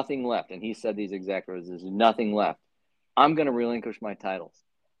 There's nothing left. And he said these exact words, there's nothing left. I'm going to relinquish my titles.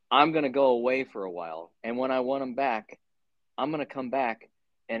 I'm going to go away for a while. And when I want them back, I'm going to come back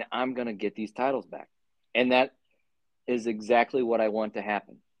and I'm going to get these titles back. And that is exactly what I want to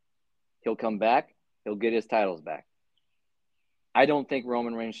happen. He'll come back. He'll get his titles back. I don't think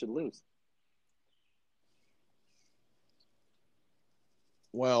Roman Reigns should lose.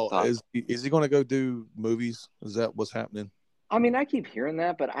 Well, is he going to go do movies? Is that what's happening? I mean, I keep hearing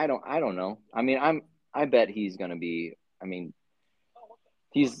that, but I don't know. I mean, I bet he's going to be. I mean,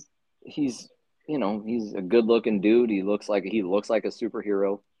 he's a good-looking dude. He looks like a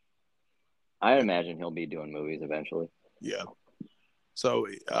superhero. I imagine he'll be doing movies eventually. Yeah. So,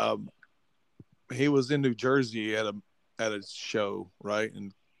 he was in New Jersey at a show, right?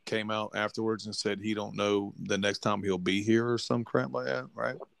 And came out afterwards and said he don't know the next time he'll be here or some crap like that,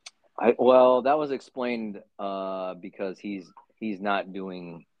 right? Well, that was explained because he's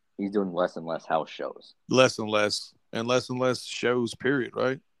doing less and less house shows. Less and less shows, period,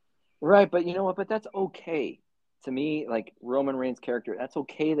 right? Right, but you know what? But that's okay. To me, like Roman Reigns' character, that's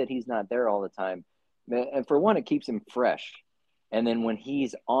okay that he's not there all the time. And for one, it keeps him fresh. And then when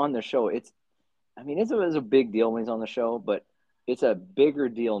he's on the show, it's a big deal when he's on the show, but it's a bigger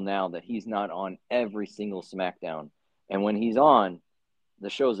deal now that he's not on every single SmackDown. And when he's on, the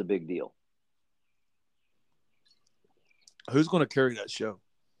show's a big deal. Who's going to carry that show?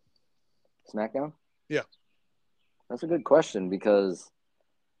 SmackDown? Yeah. That's a good question because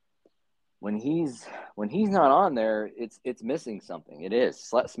when he's not on there, it's missing something. It is.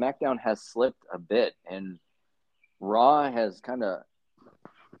 SmackDown has slipped a bit, and Raw has kind of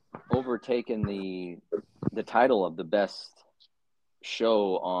overtaken the title of the best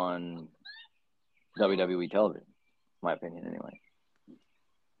show on WWE television, in my opinion, anyway.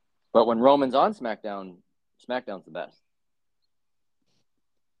 But when Roman's on SmackDown, SmackDown's the best.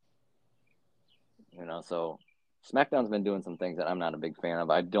 So SmackDown's been doing some things that I'm not a big fan of.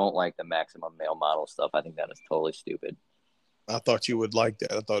 I don't like the maximum male model stuff. I think that is totally stupid. I thought you would like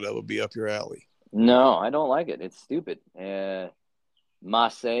that. I thought that would be up your alley. No, I don't like it. It's stupid.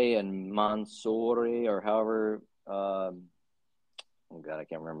 Masay and Mansouri, or however, oh God, I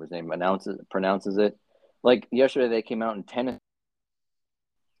can't remember his name, pronounces it. Like yesterday, they came out in tennis.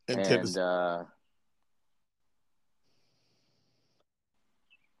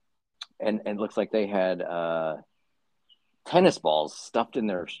 And it looks like they had tennis balls stuffed in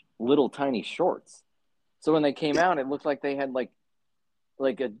their little tiny shorts. So when they came out, it looked like they had like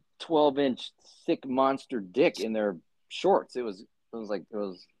a 12-inch thick monster dick in their shorts. It was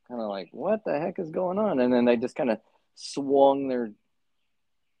kind of like, what the heck is going on? And then they just kind of swung their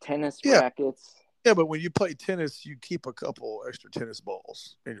tennis rackets. Yeah, but when you play tennis, you keep a couple extra tennis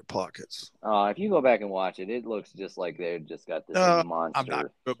balls in your pockets. If you go back and watch it, it looks just like they just got this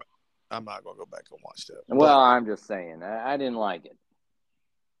monster. I'm not going to go back and watch that. Well, I'm just saying. I didn't like it.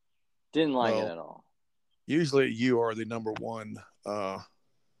 Didn't like it at all. Usually you are the number one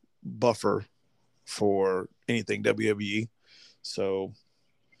buffer for anything WWE. So,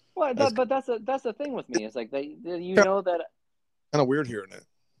 well, but that's the thing with me. It's like know that kind of weird hearing that.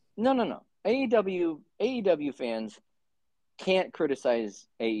 No. AEW fans can't criticize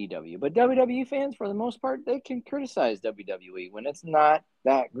AEW, but WWE fans, for the most part, they can criticize WWE when it's not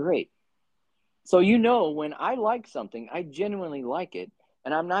that great. So when I like something, I genuinely like it,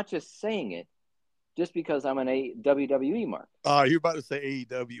 and I'm not just saying it. just because I'm a WWE mark. You're about to say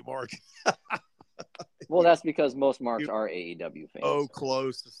AEW, Mark. Well, that's because most marks are AEW fans. Oh,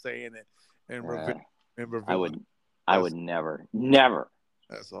 close to saying it. And I would never.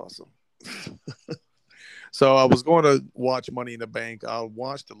 That's awesome. So I was going to watch Money in the Bank. I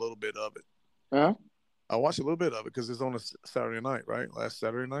watched a little bit of it. Huh? I watched a little bit of it because it's on a Saturday night, right? Last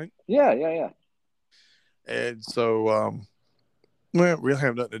Saturday night. Yeah. And so, we really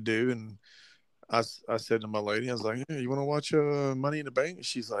have nothing to do. And I said to my lady, I was like, "Hey, you want to watch Money in the Bank?" And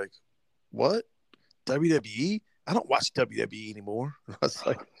she's like, "What? WWE? I don't watch WWE anymore." I was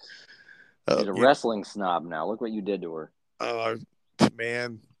like, she's a wrestling snob now. Look what you did to her.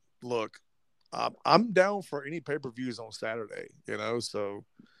 Man, look, I'm down for any pay-per-views on Saturday, so.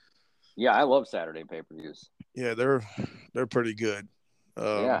 Yeah, I love Saturday pay-per-views. Yeah, they're pretty good.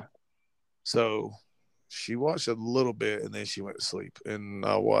 Yeah. So she watched a little bit and then she went to sleep. And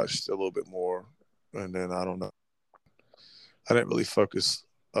I watched a little bit more. And then I don't know. I didn't really focus.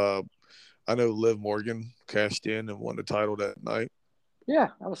 I know Liv Morgan cashed in and won the title that night. Yeah,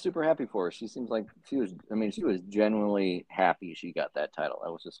 I was super happy for her. She seems like she was genuinely happy she got that title.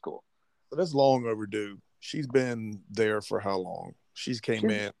 That was just cool. But that's long overdue. She's been there for how long? She's came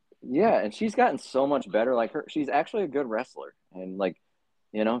in. Yeah, and she's gotten so much better. Like she's actually a good wrestler. And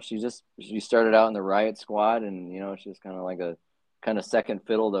she started out in the Riot Squad, and she's kind of like a second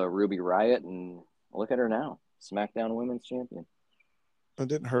fiddle to Ruby Riot, and look at her now, SmackDown Women's Champion. And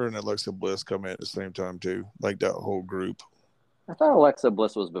didn't her and Alexa Bliss come in at the same time too? Like that whole group. I thought Alexa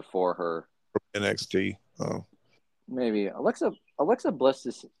Bliss was before her. NXT. Oh. Maybe Alexa Bliss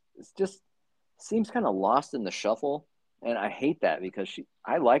just seems kind of lost in the shuffle. And I hate that because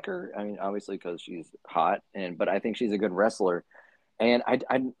I like her. I mean, obviously because she's hot, but I think she's a good wrestler. And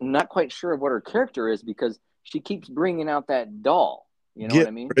I'm not quite sure of what her character is because she keeps bringing out that doll. You know what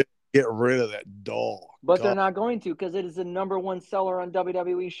I mean? Get rid of that doll. But they're not going to because it is the #1 seller on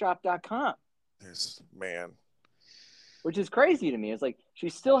WWEshop.com. Yes, man. Which is crazy to me. It's like she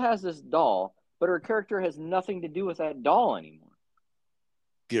still has this doll, but her character has nothing to do with that doll anymore.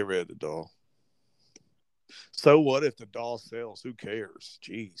 Get rid of the doll. So what if the doll sells? Who cares?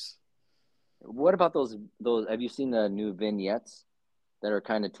 Jeez. What about those? Have you seen the new vignettes that are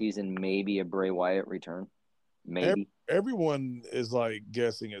kind of teasing maybe a Bray Wyatt return? Maybe. Everyone is like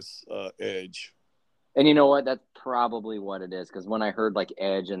guessing it's Edge. And you know what? That's probably what it is. Because when I heard like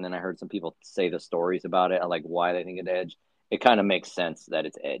Edge, and then I heard some people say the stories about it, like why they think it's Edge, it kind of makes sense that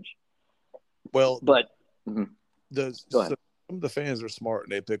it's Edge. Well, but some of the fans are smart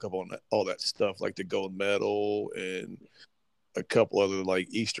and they pick up on all that stuff, like the gold medal and a couple other like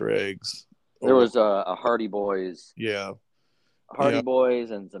Easter eggs. There was a Hardy Boys. Yeah. Hardy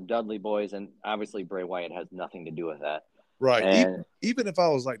Boys and some Dudley Boys, and obviously Bray Wyatt has nothing to do with that. Right. And even if I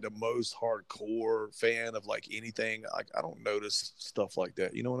was like the most hardcore fan of like anything, I don't notice stuff like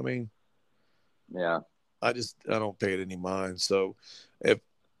that. You know what I mean? Yeah. I don't pay it any mind. So if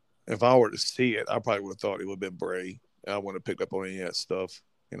I were to see it, I probably would have thought it would have been Bray. I wouldn't have picked up on any of that stuff,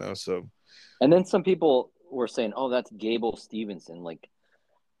 so. And then some people were saying, oh, that's Gable Stevenson. Like,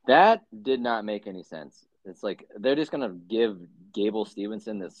 that did not make any sense. It's like they're just going to give Gable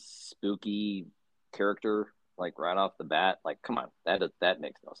Stevenson this spooky character, like, right off the bat. Like, come on, that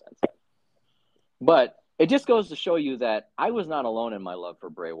makes no sense. But it just goes to show you that I was not alone in my love for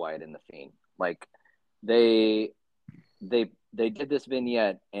Bray Wyatt and The Fiend. Like, they did this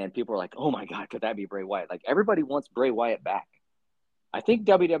vignette, and people were like, oh, my God, could that be Bray Wyatt? Like, everybody wants Bray Wyatt back. I think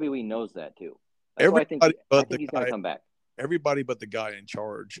WWE knows that, too. That's why I think he's going to come back. Everybody but the guy in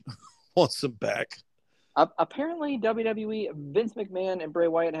charge wants him back. Apparently, WWE, Vince McMahon and Bray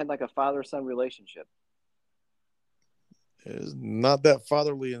Wyatt had like a father-son relationship. It's not that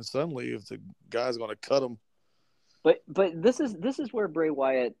fatherly and sonly if the guy's going to cut him. But this is where Bray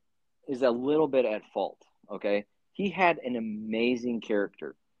Wyatt is a little bit at fault, okay? He had an amazing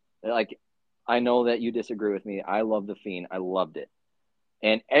character. Like, I know that you disagree with me. I love The Fiend. I loved it.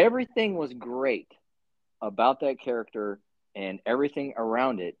 And everything was great about that character and everything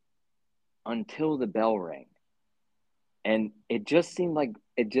around it until the bell rang. And it just seemed like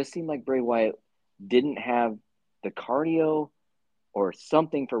Bray Wyatt didn't have the cardio or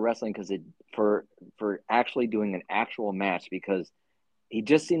something for wrestling for actually doing an actual match, because he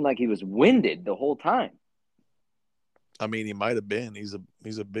just seemed like he was winded the whole time. I mean, he might have been. He's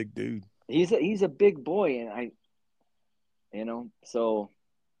a big dude. He's a big boy, and so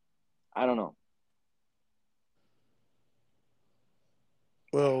I don't know.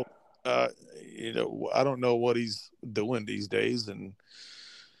 Well, I don't know what he's doing these days, and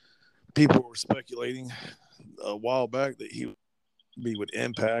people were speculating a while back that he was be with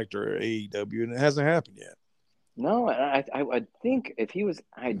Impact or AEW, and it hasn't happened yet. No, I would think if he was,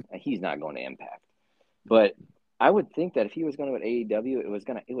 he's not going to Impact, but I would think that if he was going to AEW,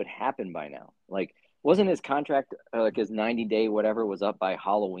 it would happen by now. Like, wasn't his contract like his 90-day whatever was up by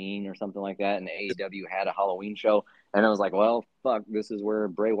Halloween or something like that, and AEW had a Halloween show, and I was like, well, fuck, this is where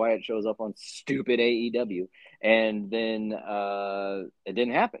Bray Wyatt shows up on stupid AEW, and then it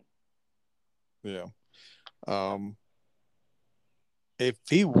didn't happen. Yeah. If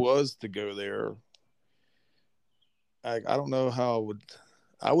he was to go there, I don't know how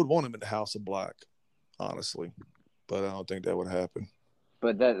I would want him in the House of Black, honestly, but I don't think that would happen.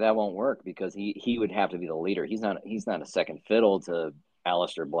 But that won't work because he would have to be the leader. He's not a second fiddle to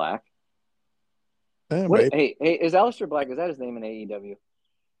Aleister Black. Hey, is Aleister Black, is that his name in AEW?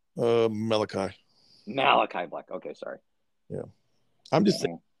 Malachi Black. Okay, sorry. Yeah. I'm just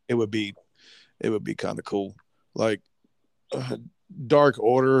saying it would be kind of cool. Like Dark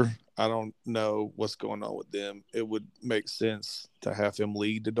Order, I don't know what's going on with them. It would make sense to have him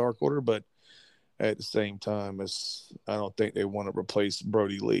lead the Dark Order, but at the same time, I don't think they want to replace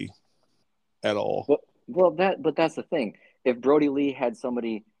Brody Lee at all. But that's the thing. If Brody Lee had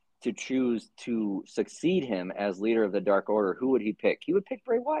somebody to choose to succeed him as leader of the Dark Order, who would he pick? He would pick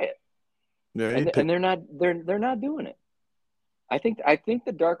Bray Wyatt. Yeah, and they're not doing it. I think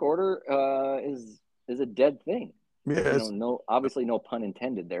the Dark Order is a dead thing. Yeah, obviously no pun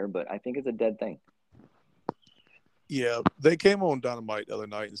intended there, but I think it's a dead thing. Yeah, they came on Dynamite the other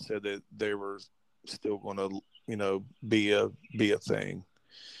night and said that they were still going to, be a thing.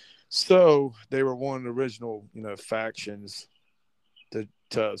 So they were one of the original, factions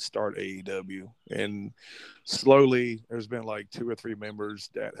to start AEW, and slowly there's been like 2 or 3 members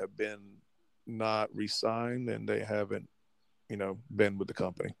that have been not re-signed, and they haven't, been with the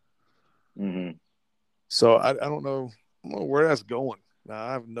company. Mm-hmm. So I don't know where that's going.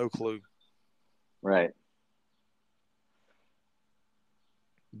 I have no clue. Right.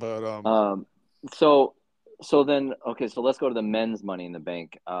 But so then okay, so let's go to the men's Money in the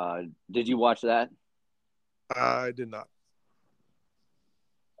Bank. Did you watch that? I did not.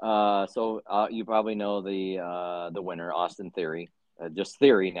 So you probably know the winner, Austin Theory. Just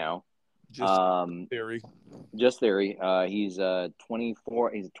Theory now. Theory. Just Theory. He's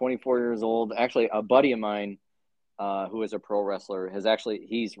 24. He's 24 years old. Actually, a buddy of mine, who is a pro wrestler,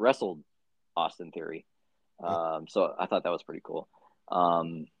 he's wrestled Austin Theory. So I thought that was pretty cool.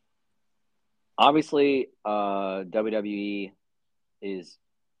 Obviously, WWE is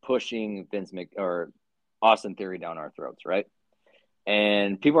pushing Austin Theory down our throats, right?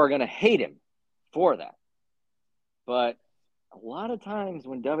 And people are going to hate him for that. But a lot of times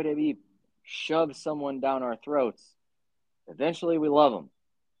when WWE shoves someone down our throats, eventually we love them.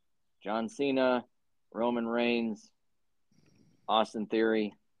 John Cena, Roman Reigns, Austin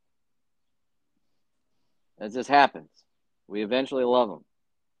Theory. That just happens. We eventually love them.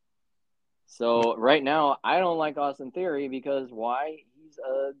 So right now, I don't like Austin Theory because why?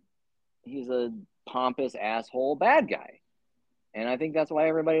 He's a pompous asshole bad guy. And I think that's why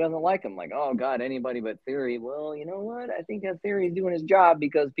everybody doesn't like him. Like, oh, God, anybody but Theory. Well, you know what? I think that Theory is doing his job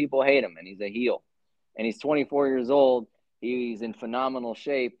because people hate him, and he's a heel. And he's 24 years old. He's in phenomenal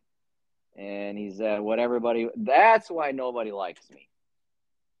shape, and he's what everybody – that's why nobody likes me.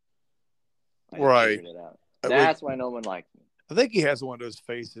 Right. That's why no one likes me. I think he has one of those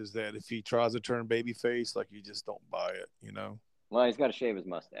faces that if he tries to turn baby face, like you just don't buy it, Well, he's got to shave his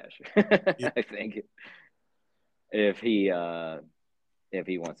mustache, I think, if he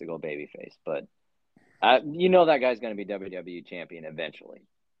wants to go babyface. But that guy's going to be WWE champion eventually.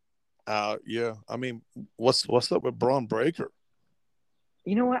 Yeah. I mean, what's up with Braun Breaker?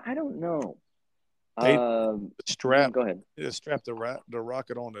 You know what? I don't know. They Go ahead. Strap the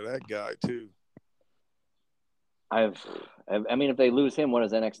rocket onto that guy too. I mean, if they lose him, what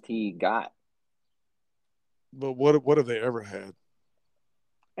has NXT got? But what have they ever had?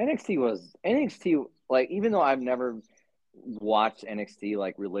 NXT, like, even though I've never watched NXT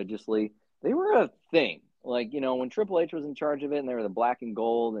like religiously, they were a thing. Like, when Triple H was in charge of it, and they were the black and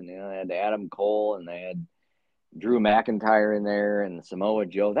gold, and they had Adam Cole, and they had Drew McIntyre in there, and Samoa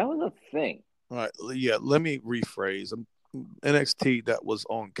Joe. That was a thing. All right. Yeah. Let me rephrase. NXT that was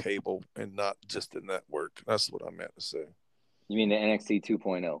on cable and not just the network. That's what I meant to say. You mean the NXT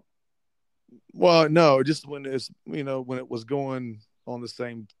 2.0? Well, no, just when when it was going on the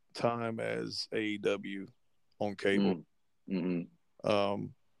same time as AEW on cable. Mm-hmm.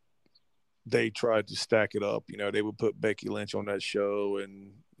 They tried to stack it up. They would put Becky Lynch on that show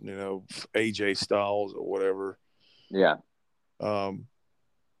and AJ Styles or whatever. Yeah.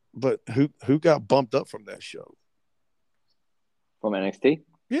 But who got bumped up from that show? From NXT?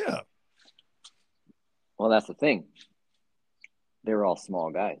 Yeah. Well, that's the thing. They were all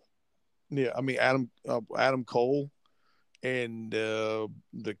small guys. Yeah. I mean, Adam Cole and the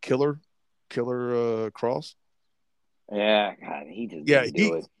Killer Cross. Yeah, God, he just Yeah, didn't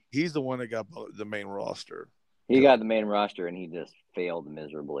do it. he's the one that got the main roster. He got the main roster, and he just failed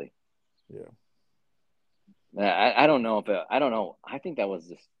miserably. Yeah. I don't know I don't know. I think that was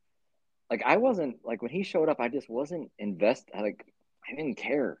just like I wasn't like when he showed up. I just wasn't invested. Like I didn't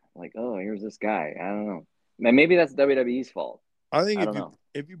care. Like, oh, here's this guy. I don't know. Man, maybe that's WWE's fault. I think I don't know.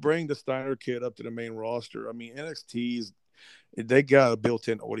 if you bring the Steiner kid up to the main roster, I mean NXT's they got a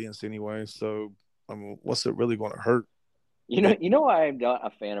built-in audience anyway. So I mean, what's it really going to hurt? You know why I'm not a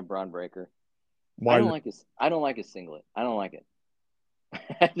fan of Braun Breaker? Why? I don't like his singlet. I don't like it.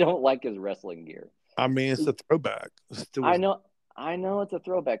 I don't like his wrestling gear. I mean, it's a throwback. I know it's a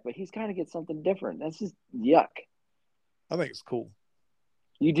throwback, but he's got to get something different. That's just yuck. I think it's cool.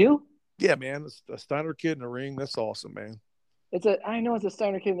 You do? Yeah, man. It's a Steiner kid in the ring. That's awesome, man. I know it's a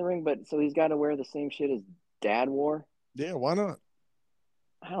Steiner kid in the ring, but so he's got to wear the same shit as Dad wore? Yeah, why not?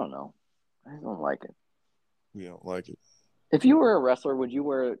 I don't know. I don't like it. You don't like it? If you were a wrestler, would you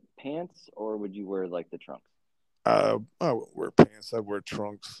wear pants or would you wear like the trunks? I would wear pants. I'd wear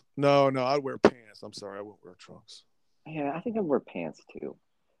trunks. No, I'd wear pants. I'm sorry, I wouldn't wear trunks. Yeah, I think I'd wear pants too.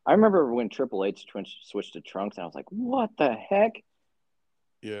 I remember when Triple H switched to trunks, and I was like, "What the heck?"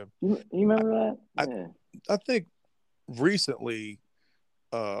 Yeah, you remember that? I think recently,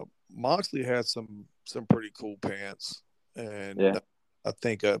 Moxley had some pretty cool pants, and I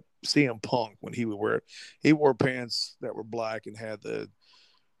think CM Punk when he wore pants that were black and had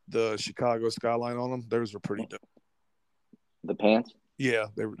the Chicago skyline on them. Those were pretty dope. The pants? Yeah,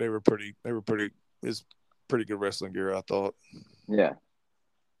 they were pretty. It's pretty good wrestling gear, I thought. Yeah,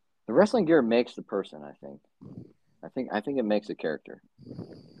 the wrestling gear makes the person. I think it makes a character.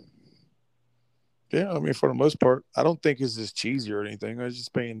 Yeah, I mean, for the most part, I don't think it's just cheesy or anything. I was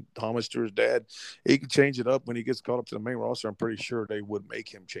just paying homage to his dad. He could change it up when he gets caught up to the main roster. I'm pretty sure they would make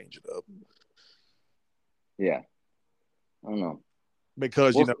him change it up. Yeah, I don't know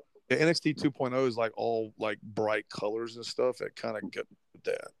because the NXT 2.0 is like all like bright colors and stuff. That kind of get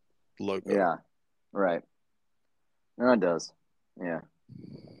that logo. Yeah, right. No, it does. Yeah.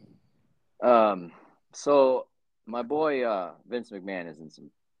 So my boy Vince McMahon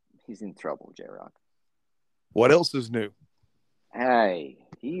he's in trouble, J-Rock. What else is new? Hey,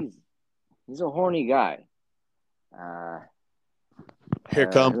 he's a horny guy. Here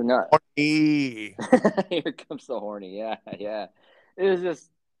comes horny. Here comes the horny. Yeah. It was just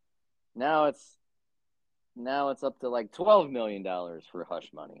now it's up to like $12 million for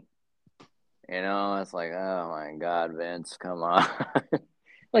hush money. You know, it's like, oh my God, Vince, come on.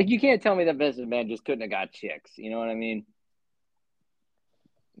 Like, you can't tell me that Vince McMahon just couldn't have got chicks. You know what I mean?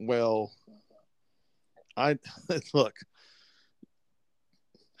 Well, look.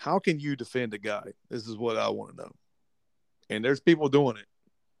 How can you defend a guy? This is what I want to know. And there's people doing it.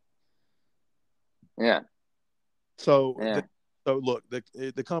 Yeah. So look,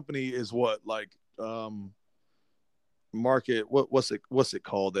 the company is what, like market. What's it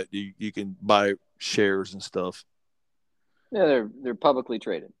called that you can buy shares and stuff? Yeah, they're publicly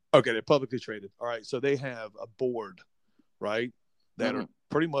traded. Okay, they're publicly traded. All right, so they have a board, right? That are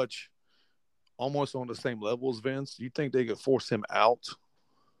pretty much almost on the same level as Vince. You think they could force him out?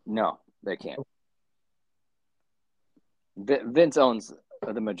 No, they can't. Vince owns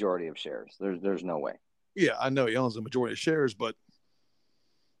the majority of shares. There's no way. Yeah, I know he owns the majority of shares, but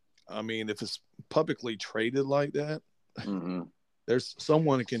I mean, if it's publicly traded like that, there's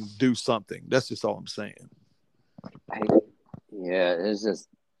someone that can do something. That's just all I'm saying. Yeah, it's just,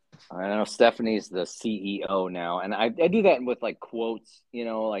 I know Stephanie's the CEO now, and I do that with like quotes, you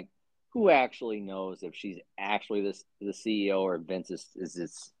know, like who actually knows if she's actually the CEO or Vince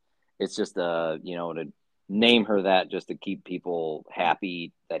it's just to name her that just to keep people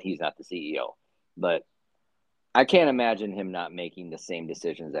happy that he's not the CEO. But I can't imagine him not making the same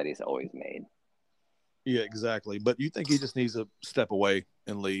decisions that he's always made. Yeah, exactly. But you think he just needs to step away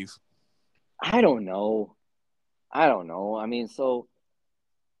and leave? I don't know. I mean, so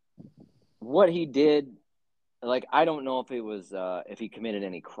what he did, like, I don't know if it was if he committed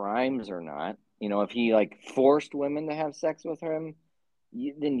any crimes or not. You know, if he like forced women to have sex with him,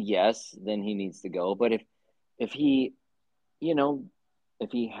 then yes, then he needs to go. But if he,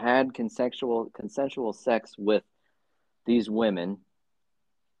 if he had consensual sex with these women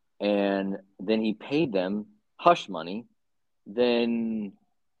and then he paid them hush money, and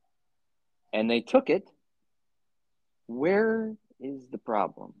they took it, where is the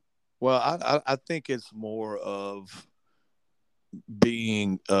problem? Well, I think it's more of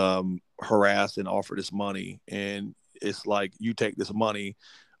being harassed and offered this money, and it's like, you take this money.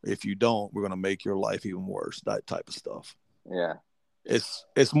 If you don't, we're gonna make your life even worse. That type of stuff. Yeah.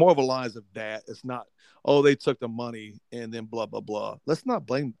 It's more of a lines of that. It's not, oh, they took the money and then blah blah blah. Let's not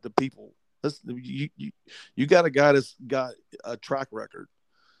blame the people. You got a guy that's got a track record.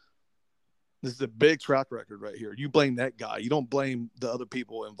 This is a big track record right here. You blame that guy. You don't blame the other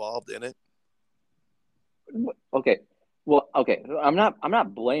people involved in it. Okay. Well, okay. I'm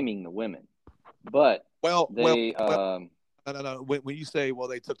not blaming the women, but they no. When you say, well,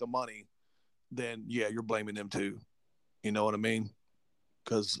 they took the money, then yeah, you're blaming them too. You know what I mean?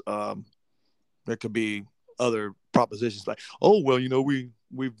 Because there could be other propositions like, oh, well,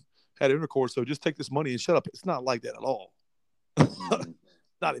 we've had intercourse, so just take this money and shut up. It's not like that at all.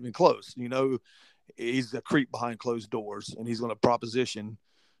 Not even close. He's a creep behind closed doors, and he's going to proposition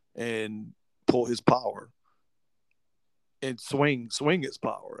and pull his power and swing his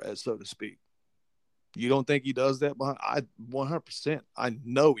power, as so to speak. You don't think he does that? 100%. I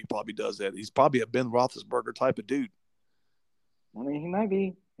know he probably does that. He's probably a Ben Roethlisberger type of dude. I mean, he might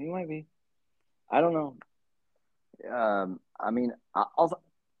be. I don't know. I mean,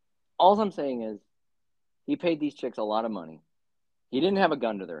 all I'm saying is he paid these chicks a lot of money. He didn't have a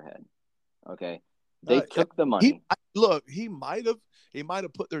gun to their head. Okay. They took the money. He might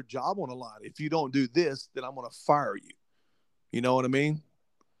have put their job on the line. If you don't do this, then I'm going to fire you. You know what I mean?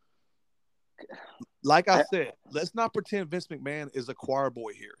 Like I said, let's not pretend Vince McMahon is a choir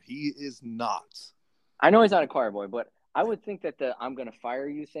boy here. He is not. I know he's not a choir boy, but I would think that the "I'm going to fire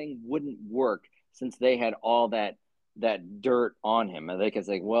you" thing wouldn't work since they had all that dirt on him. And they could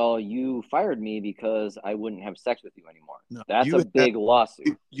say, well, you fired me because I wouldn't have sex with you anymore. No, that's a big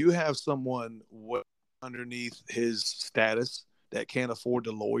lawsuit. You have someone underneath his status that can't afford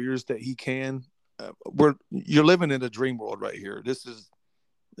the lawyers that he can. You're living in a dream world right here.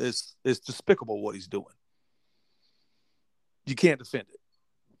 It's despicable what he's doing. You can't defend it.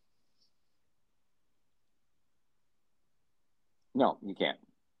 No, you can't.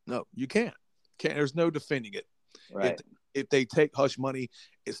 No, you can't. There's no defending it. Right. If they take hush money,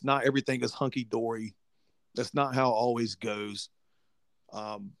 it's not everything is hunky dory. That's not how it always goes.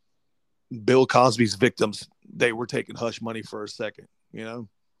 Bill Cosby's victims, they were taking hush money for a second,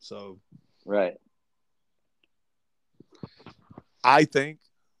 so. Right. I think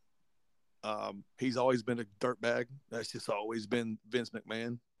he's always been a dirtbag. That's just always been Vince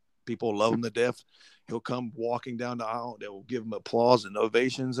McMahon. People love him to death. He'll come walking down the aisle. They will give him applause and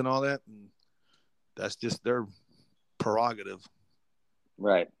ovations and all that. And that's just their prerogative.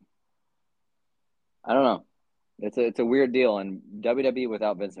 Right. I don't know. It's a weird deal. And WWE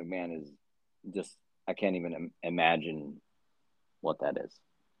without Vince McMahon is just, I can't even imagine what that is.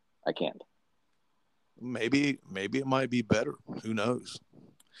 I can't. Maybe it might be better. Who knows?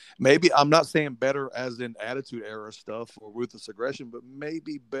 Maybe, I'm not saying better as in Attitude Era stuff or Ruthless Aggression, but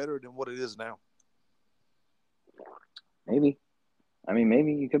maybe better than what it is now. Maybe. I mean,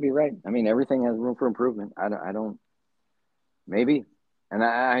 maybe you could be right. I mean, everything has room for improvement. I don't. Maybe. And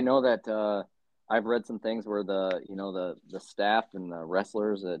I know that I've read some things where the staff and the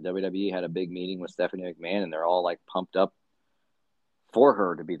wrestlers at WWE had a big meeting with Stephanie McMahon, and they're all like pumped up for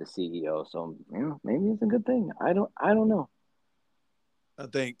her to be the CEO. So, maybe it's a good thing. I don't know. I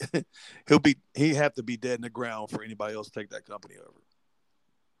think he'd have to be dead in the ground for anybody else to take that company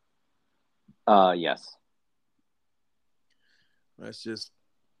over. Yes.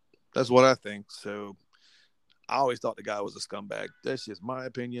 That's what I think. So I always thought the guy was a scumbag. That's just my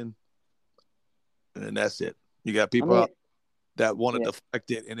opinion. And that's it. You got people out that want to deflect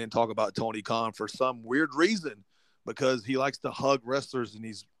it and then talk about Tony Khan for some weird reason because he likes to hug wrestlers and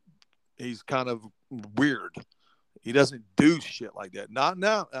he's kind of weird. He doesn't do shit like that. Not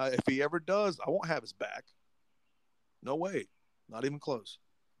now. If he ever does, I won't have his back. No way. Not even close.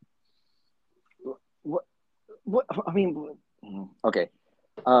 What? I mean, okay.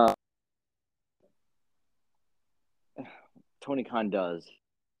 Tony Khan does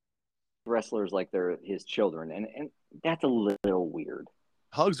wrestlers like they're his children, and that's a little weird.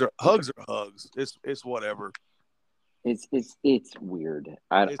 Hugs are hugs. It's whatever. It's weird.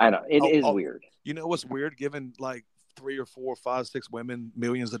 I don't. It is weird. You know what's weird? Giving like 3 or 4 or 5, 6 women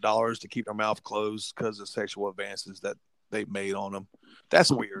millions of dollars to keep their mouth closed because of sexual advances that they made on them.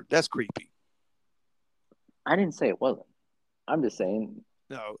 That's weird. That's creepy. I didn't say it wasn't. I'm just saying.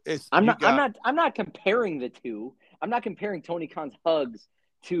 No, I'm not comparing the two. I'm not comparing Tony Khan's hugs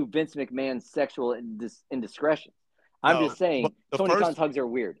to Vince McMahon's sexual indiscretions. I'm just saying Tony Khan's hugs are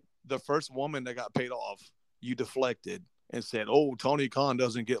weird. The first woman that got paid off, you deflected and said, "Oh, Tony Khan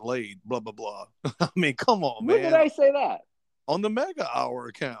doesn't get laid." Blah blah blah. I mean, come on, man. When did I say that? on the Mega Hour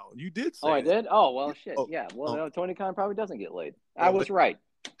account. You did say Oh, I that. did? Oh, well, shit. Oh, Yeah. Well, oh. no, Tony Khan probably doesn't get laid. I Well, was right.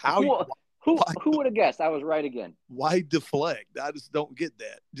 How you, Who would have guessed? I was right again. why deflect? I just don't get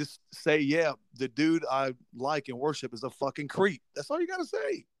that. Just say, yeah, the dude I like and worship is a fucking creep. That's all you got to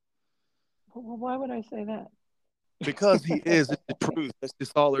say. Well, why would I say that? Because he is. It's the truth. That's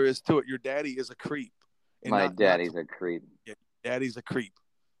just all there is to it. Your daddy is a creep. And My daddy's a creep. Yeah, daddy's a creep.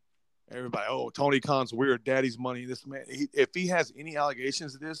 Everybody, oh, Tony Khan's weird. Daddy's money. This man, if he has any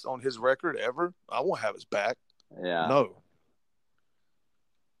allegations of this on his record ever, I won't have his back. Yeah. No.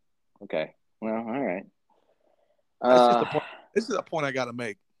 Okay. Well, all right. That's just the point. This is a point I got to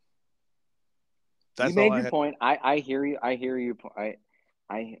make. That's you made your point. I hear you. I hear you. I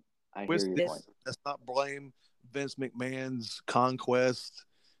hear your point. Let's not blame Vince McMahon's conquest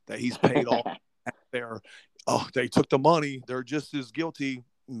that he's paid off there. Oh, they took the money. They're just as guilty.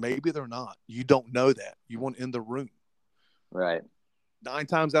 Maybe they're not. You don't know that. You weren't in the room. Right. 9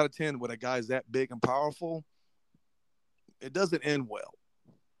 times out of 10, when a guy's that big and powerful, it doesn't end well.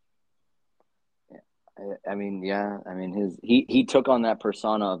 I mean, yeah. I mean, he took on that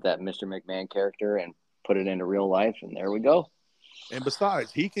persona of that Mr. McMahon character and put it into real life, and there we go. And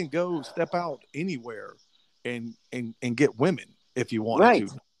besides, he can go step out anywhere and get women if you wanted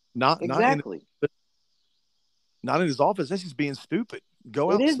to. Not exactly. Not in his office. That's just being stupid.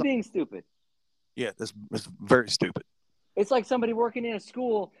 Go outside. It is being stupid. Yeah, that's very stupid. It's like somebody working in a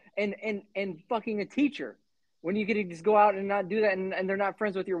school and fucking a teacher when you get to just go out and not do that and they're not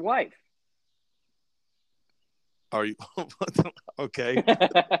friends with your wife. Are you okay?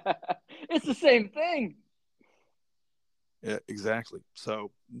 It's the same thing. Yeah, exactly.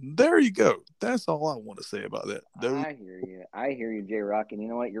 So there you go. That's all I want to say about that. I hear you, J-Rock, and you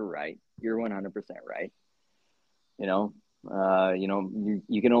know what? You're right. You're 100% right. You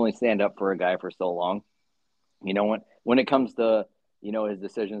can only stand up for a guy for so long. You know, when it comes to, his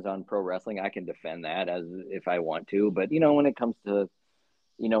decisions on pro wrestling, I can defend that as if I want to. But, when it comes to,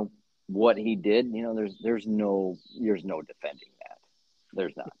 what he did, there's no defending that.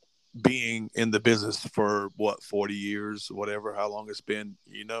 There's not. Being in the business for 40 years, whatever, how long it's been,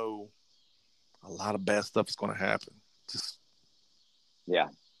 a lot of bad stuff is going to happen. Just yeah.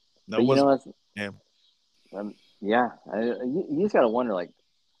 No, you just got to wonder, like,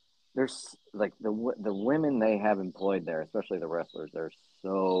 there's like the women they have employed there, especially the wrestlers, they're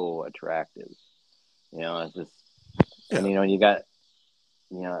so attractive. It's just, and you got,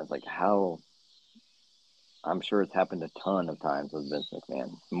 it's like how. I'm sure it's happened a ton of times with Vince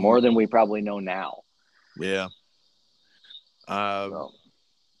McMahon, more than we probably know now. Yeah. I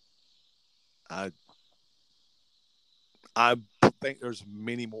think there's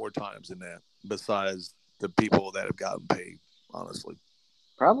many more times than that besides the people that have gotten paid, honestly.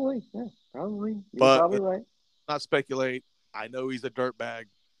 Probably, yeah, probably. You're probably right. Not speculate. I know he's a dirtbag.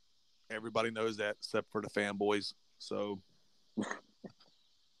 Everybody knows that, except for the fanboys. So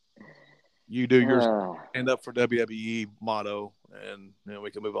you do your stand up for WWE motto, and then we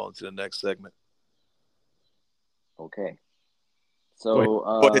can move on to the next segment. Okay.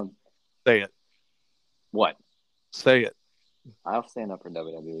 So say it. What? Say it. I'll stand up for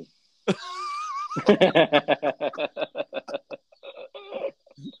WWE.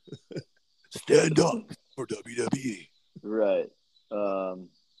 Stand up for WWE. Right.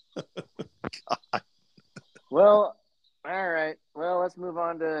 Well, all right. Well, let's move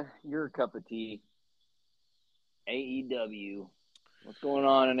on to your cup of tea. AEW. What's going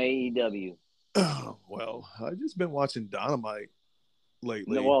on in AEW? Well, I've just been watching Dynamite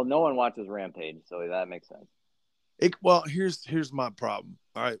lately. No one watches Rampage, so that makes sense. Here's my problem.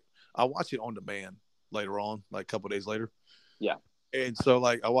 All right. I watch it on demand later on, like a couple of days later. Yeah. And so,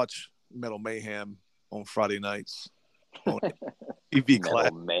 like, I watch Metal Mayhem on Friday nights on TV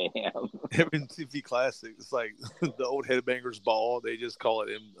Classic. Mayhem. TV Classic. It's like the old Headbangers Ball. They just call it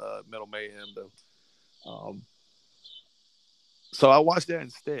Metal Mayhem, though. So I watch that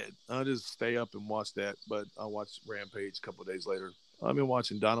instead. I just stay up and watch that, but I watch Rampage a couple of days later. I've been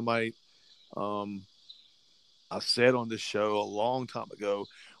watching Dynamite. I said on this show a long time ago,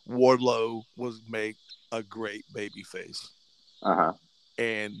 Wardlow was make a great baby face. Uh-huh.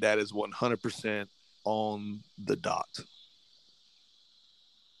 And that is 100% on the dot.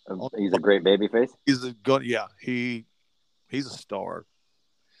 He's a great baby face? He's a star.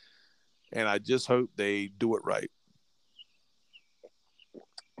 And I just hope they do it right.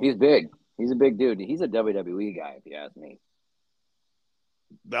 He's big. He's a big dude. He's a WWE guy, if you ask me.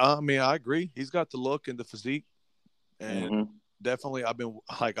 I mean, I agree. He's got the look and the physique. And definitely, I've been,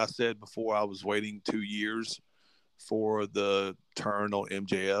 like I said before, I was waiting 2 years for the turn on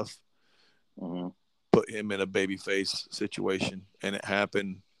MJF. Mm-hmm. put him in a babyface situation, and it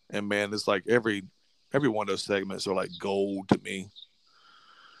happened. And man, it's like every one of those segments are like gold to me.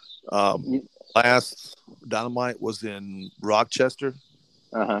 Last Dynamite was in Rochester,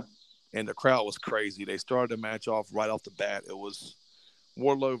 and the crowd was crazy. They started the match off right off the bat. It was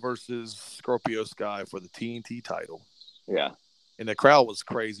Wardlow versus Scorpio Sky for the TNT title. Yeah. And the crowd was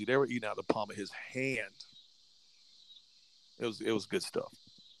crazy. They were eating out the palm of his hand. It was good stuff.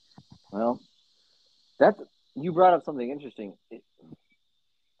 Well, you brought up something interesting.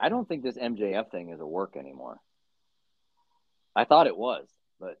 I don't think this MJF thing is a work anymore. I thought it was,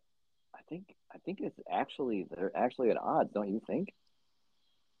 but I think it's they're actually at odds, don't you think?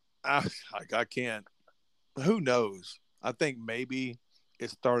 I can't. Who knows? I think maybe it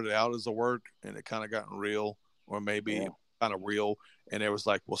started out as a work and it kind of gotten real, or maybe kind of real, and it was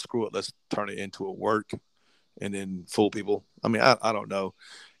like, well, screw it, let's turn it into a work, and then fool people. I mean, I don't know.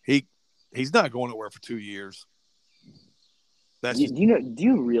 He's not going nowhere for 2 years. Do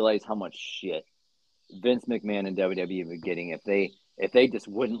you realize how much shit Vince McMahon and WWE would be getting if they just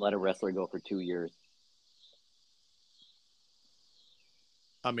wouldn't let a wrestler go for 2 years?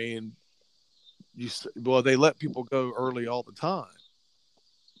 I mean, they let people go early all the time,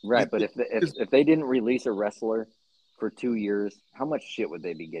 right? But if they didn't release a wrestler for 2 years, how much shit would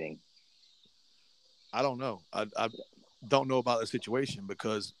they be getting? I don't know. I don't know about the situation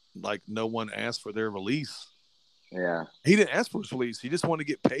because like no one asked for their release. Yeah, he didn't ask for his release. He just wanted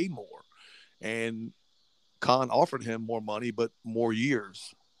to get paid more, and Khan offered him more money but more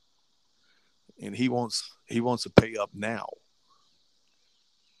years, and he wants to pay up now.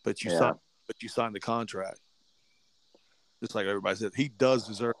 But you signed the contract. Just like everybody said, he does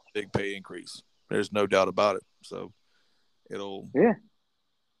deserve a big pay increase. There's no doubt about it. So yeah.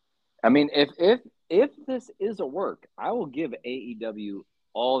 I mean, if this is a work, I will give AEW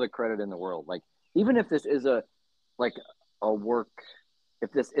all the credit in the world. Like, even if this is a work,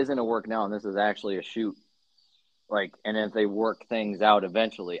 if this isn't a work now and this is actually a shoot, like, and if they work things out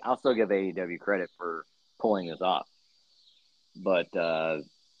eventually, I'll still give AEW credit for pulling this off. But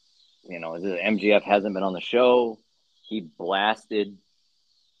MGF hasn't been on the show. He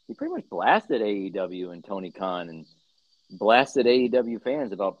pretty much blasted AEW and Tony Khan, and blasted AEW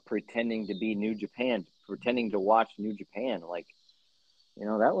fans about pretending to be New Japan, pretending to watch New Japan. Like,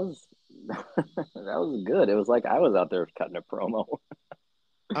 that was that was good. It was like I was out there cutting a promo.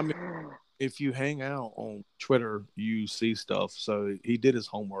 I mean, if you hang out on Twitter, you see stuff. So he did his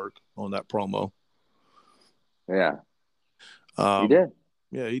homework on that promo. Yeah, he did.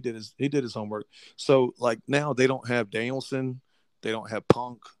 Yeah, he did his homework. So like now they don't have Danielson, they don't have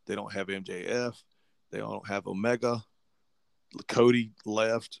Punk, they don't have MJF, they don't have Omega. Cody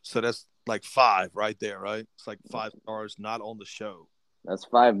left, so that's like 5 right there, right? It's like 5 stars not on the show. That's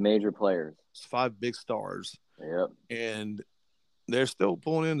 5 major players. It's 5 big stars. Yep. And they're still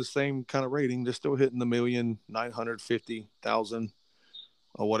pulling in the same kind of rating. They're still hitting the 1,950,000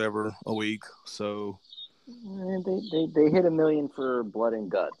 or whatever a week. So they hit 1 million for Blood and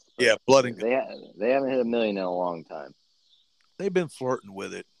Guts. Yeah, Blood and Guts. They haven't hit 1 million in a long time. They've been flirting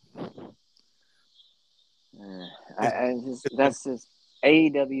with it. That's just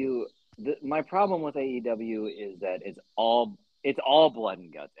AEW. My problem with AEW is that it's all blood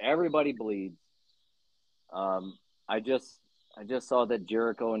and guts. Everybody bleeds. I just saw that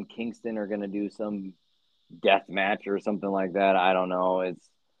Jericho and Kingston are going to do some death match or something like that. I don't know.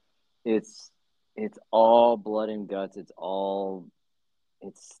 It's all blood and guts. It's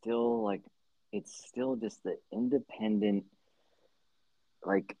still just the independent,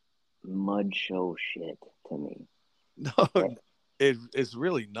 like, mud show shit to me. No, it's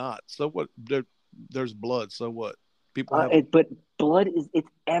really not. So what? There's blood. So what? People have. But blood it's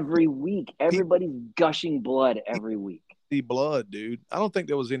every week. Everybody's gushing blood every week. The blood, dude. I don't think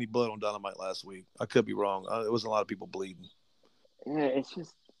there was any blood on Dynamite last week. I could be wrong. There was a lot of people bleeding. Yeah, it's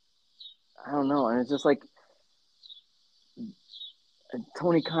just, I don't know, and it's just like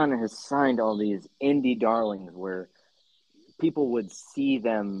Tony Khan has signed all these indie darlings where people would see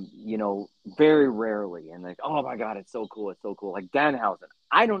them, very rarely, and like, oh my God, it's so cool. Like Danhausen.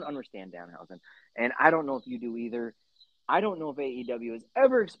 I don't understand Danhausen, and I don't know if you do either. I don't know if AEW has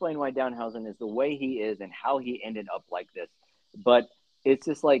ever explained why Danhausen is the way he is and how he ended up like this. But it's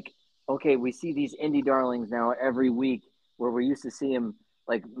just like, okay, we see these indie darlings now every week where we used to see him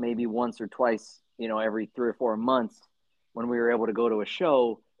like maybe once or twice, every 3 or 4 months when we were able to go to a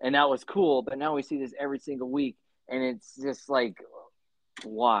show, and that was cool. But now we see this every single week, and it's just like,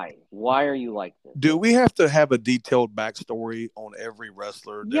 why? Why are you like this? Do we have to have a detailed backstory on every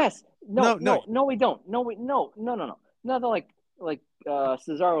wrestler? Yes. No, we don't. No. Not like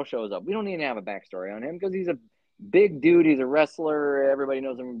Cesaro shows up. We don't need to have a backstory on him because he's a big dude. He's a wrestler. Everybody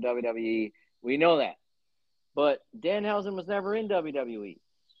knows him from WWE. We know that. But Danhausen was never in WWE.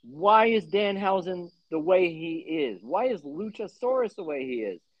 Why is Danhausen the way he is? Why is Luchasaurus the way he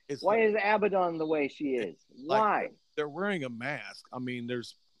is? Why is Abaddon the way she is? Why? Like, they're wearing a mask. I mean,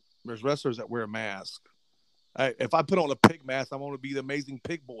 there's wrestlers that wear a mask. If I put on a pig mask, I want to be the amazing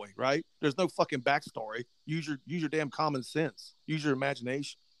pig boy, right? There's no fucking backstory. Use your damn common sense. Use your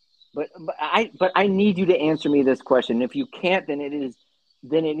imagination. But I need you to answer me this question. If you can't, then it is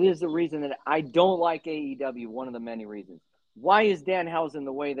the reason that I don't like AEW. One of the many reasons. Why is Danhausen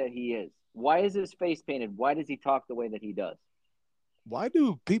the way that he is? Why is his face painted? Why does he talk the way that he does? Why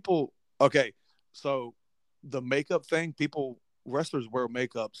do people? Okay, so the makeup thing. Wrestlers wear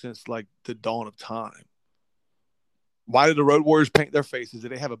makeup since like the dawn of time. Why did the Road Warriors paint their faces?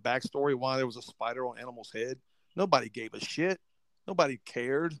 Did they have a backstory why there was a spider on Animal's head? Nobody gave a shit. Nobody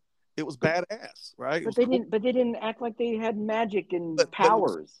cared. It was badass, right? But they didn't act like they had magic and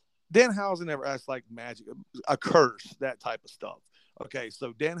powers. Danhausen never acts like magic, a curse, that type of stuff. Okay,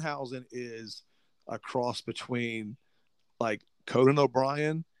 so Danhausen is a cross between like Conan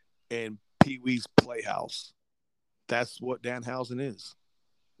O'Brien and Pee Wee's Playhouse. That's what Danhausen is.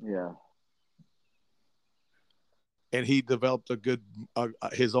 Yeah. And he developed a good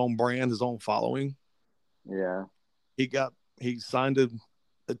his own brand, his own following. Yeah. He signed a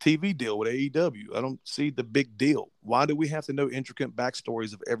TV deal with AEW. I don't see the big deal. Why do we have to know intricate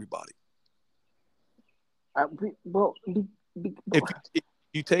backstories of everybody? If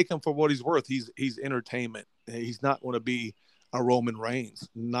you take him for what he's worth, he's entertainment. He's not going to be a Roman Reigns.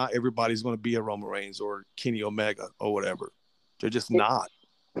 Not everybody's going to be a Roman Reigns or Kenny Omega or whatever. They're just not.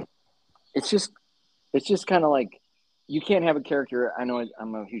 It's just kind of like you can't have a character. I know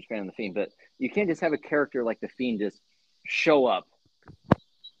I'm a huge fan of The Fiend, but you can't just have a character like The Fiend just show up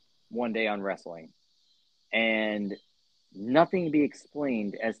one day on wrestling and nothing be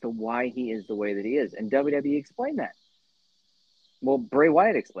explained as to why he is the way that he is. And WWE explained that. Well, Bray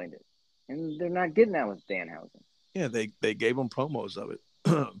Wyatt explained it. And they're not getting that with Danhausen. Yeah, they gave him promos of it.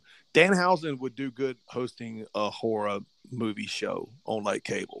 Danhausen would do good hosting a horror movie show on like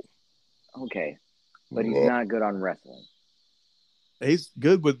cable. Okay. But he's not good on wrestling. He's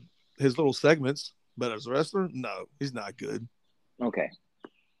good with his little segments, but as a wrestler, no, he's not good. Okay.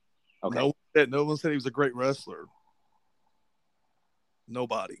 No one said he was a great wrestler.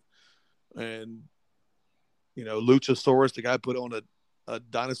 Nobody. And, Luchasaurus, the guy put on a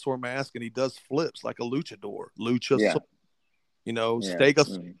dinosaur mask and he does flips like a luchador. Luchasaurus. Yeah.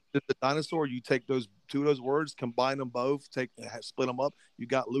 Stegosaurus, the dinosaur, you take two of those words, combine them both, split them up, you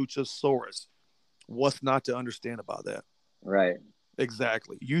got Luchasaurus. What's not to understand about that? Right.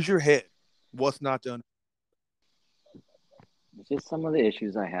 Exactly. Use your head. What's not to understand? It's just some of the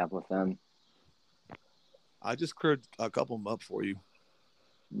issues I have with them. I just cleared a couple of them up for you.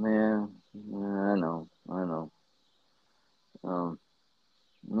 Yeah, I know.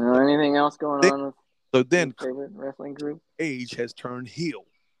 Anything else going on with your favorite wrestling group? Age has turned heel.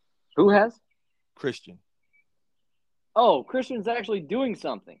 Who has? Christian. Oh, Christian's actually doing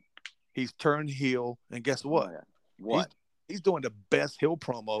something. He's turned heel, and guess what? Oh, yeah. What? He's doing the best heel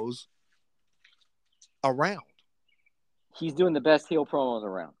promos around. He's doing the best heel promos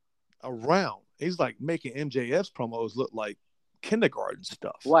around. He's like making MJF's promos look like kindergarten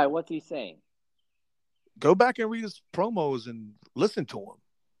stuff. Why? What's he saying? Go back and read his promos and listen to him.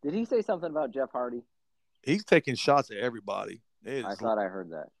 Did he say something about Jeff Hardy? He's taking shots at everybody. I thought I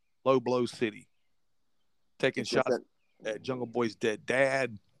heard that. Low blow city. Taking shots at Jungle Boy's dead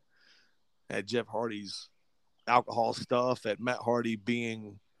dad, at Jeff Hardy's alcohol stuff, at Matt Hardy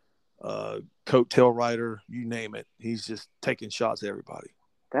being coattail rider, you name it. He's just taking shots at everybody.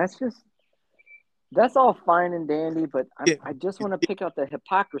 That's all fine and dandy, but I just want to pick out the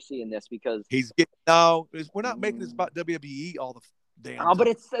hypocrisy in this because we're not making this about WWE all the damn time. But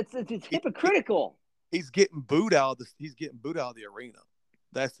it's hypocritical. He's getting booed out of the arena.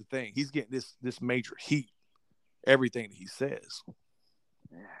 That's the thing. He's getting this major heat. Everything that he says.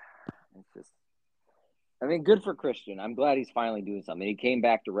 It's just, good for Christian. I'm glad he's finally doing something. He came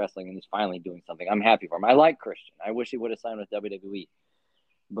back to wrestling and he's finally doing something. I'm happy for him. I like Christian. I wish he would have signed with WWE.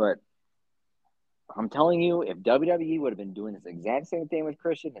 But I'm telling you, if WWE would have been doing this exact same thing with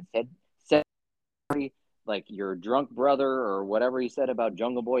Christian and said like your drunk brother or whatever he said about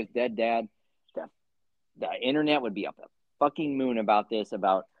Jungle Boy's dead dad, the internet would be up the fucking moon about this,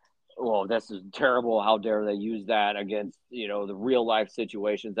 about, oh, this is terrible. How dare they use that against, the real life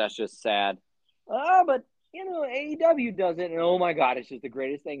situations. That's just sad. But, AEW does it. And oh my God, it's just the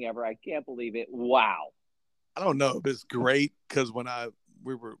greatest thing ever. I can't believe it. Wow. I don't know if it's great because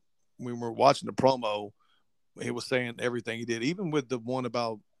we were watching the promo, he was saying everything he did, even with the one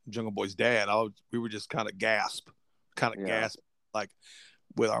about Jungle Boy's dad. We were just kind of gasp, like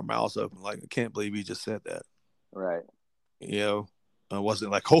with our mouths open, like I can't believe he just said that. Right. You know, I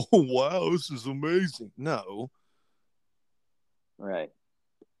wasn't like, oh wow, this is amazing. No. Right.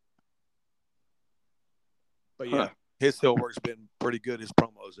 But yeah, his heel work's been pretty good. His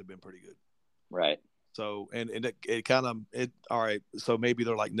promos have been pretty good. Right. So and it kind of all right. So maybe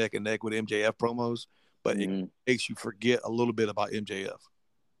they're like neck and neck with MJF promos, but it makes you forget a little bit about MJF.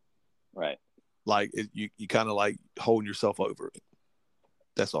 Right. Like you kind of like holding yourself over it.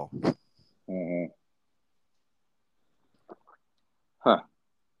 That's all. Mm-hmm. Huh.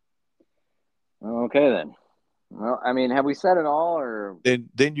 Okay then. Well, I mean, have we said it all, or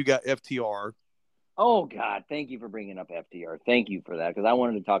then you got FTR. Oh God, thank you for bringing up FTR. Thank you for that because I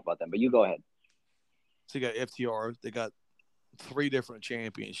wanted to talk about them. But you go ahead. So you got FTR. They got 3 different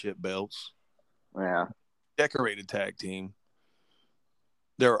championship belts. Yeah. Decorated tag team.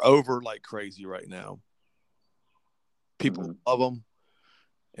 They're over like crazy right now. People love them.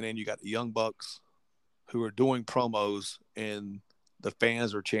 And then you got the Young Bucks who are doing promos and the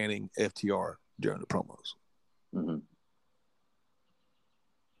fans are chanting FTR during the promos. Mm-hmm.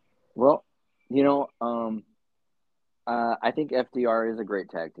 Well, you know, I think FTR is a great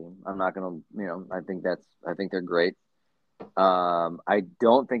tag team. I'm not going to, I think they're great. I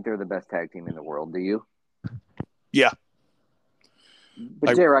don't think they're the best tag team in the world. Do you? Yeah.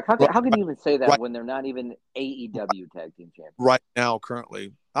 But J-Rock, how can you even say that when they're not even AEW tag team champions? Right now,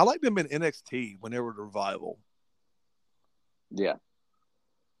 currently. I like them in NXT when they were the Revival. Yeah.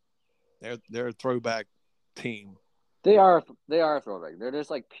 They're a throwback team. They are a throwback. They're just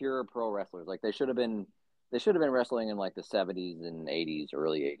like pure pro wrestlers. Like they should have been wrestling in like the 70s and 80s,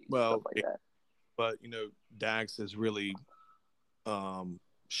 early 80s, stuff like that. But Dax is really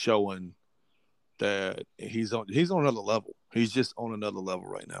showing that he's on another level. He's just on another level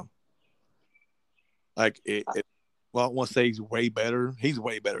right now. Like well, I won't say he's way better. He's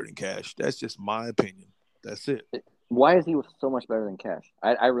way better than Cash. That's just my opinion. That's it. Why is he so much better than Cash?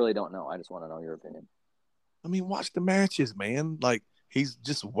 I really don't know. I just want to know your opinion. I mean, watch the matches, man. Like he's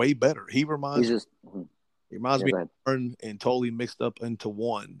just way better. He reminds me of Burn and totally mixed up into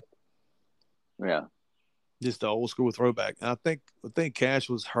one. Yeah. Just the old school throwback. And I think Cash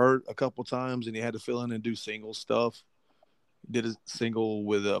was hurt a couple times and he had to fill in and do single stuff. Did a single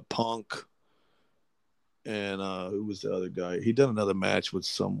with a Punk. And who was the other guy? He done another match with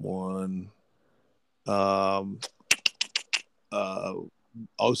someone.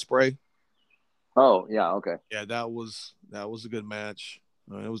 Ospreay. Oh yeah, okay. Yeah, that was a good match.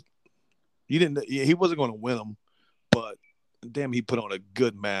 He wasn't going to win them, but damn, he put on a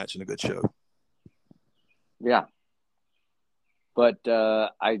good match and a good show. Yeah, but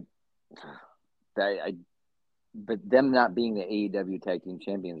but them not being the AEW tag team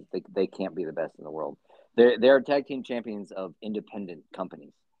champions, they can't be the best in the world. They're tag team champions of independent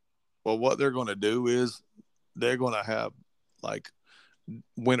companies. Well, what they're going to do is they're going to have like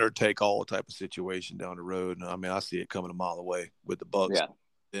winner take all type of situation down the road. And I mean, I see it coming a mile away with the Bucks.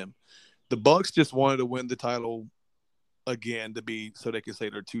 Yeah. The Bucks just wanted to win the title again so they can say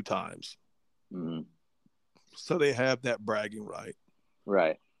they're 2 times. Mm-hmm. So they have that bragging right.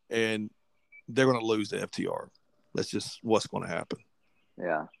 Right. And they're going to lose to FTR. That's just what's going to happen.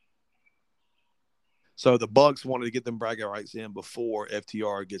 Yeah. So the Bucks wanted to get them bragging rights in before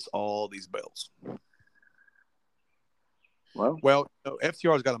FTR gets all these belts. Well,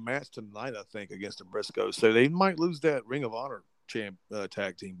 FTR's got a match tonight, I think, against the Briscoes. So they might lose that Ring of Honor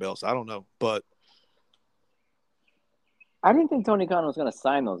tag team belts. I don't know. But I didn't think Tony Khan was going to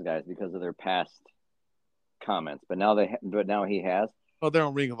sign those guys because of their past comments. But now he has. Well, they're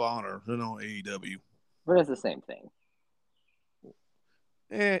on Ring of Honor. They're on AEW. But it's the same thing.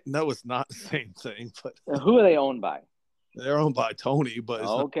 No, it's not the same thing. But who are they owned by? They're owned by Tony, but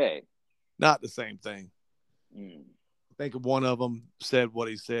it's not the same thing. I think one of them said what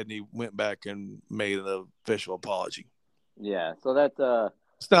he said, and he went back and made an official apology. Yeah, so that's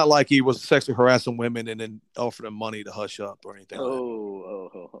it's not like he was sexually harassing women and then offered them money to hush up or anything.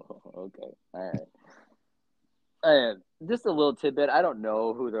 Okay, all right. Just a little tidbit. I don't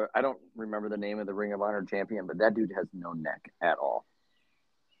know I don't remember the name of the Ring of Honor champion, but that dude has no neck at all.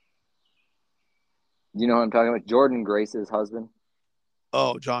 You know what I'm talking about? Jordan Grace's husband.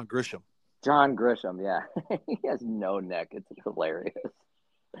 Oh, John Grisham. John Grisham, yeah. He has no neck. It's hilarious.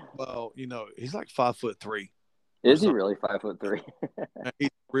 Well, he's like 5'3". Is he really 5'3"? He's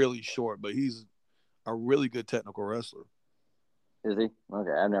really short, but he's a really good technical wrestler. Is he?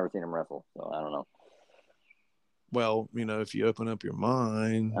 Okay, I've never seen him wrestle, so I don't know. Well, if you open up your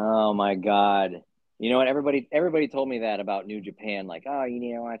mind. Oh my God. You know what? Everybody told me that about New Japan. Like, oh, you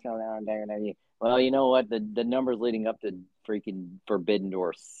need to watch all that. Well, you know what? The numbers leading up to freaking Forbidden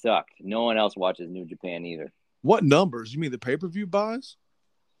Door sucked. No one else watches New Japan either. What numbers? You mean the pay-per-view buys?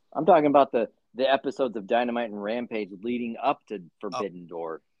 I'm talking about the episodes of Dynamite and Rampage leading up to Forbidden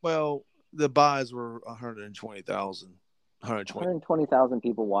Door. Well, the buys were 120,000. 120,000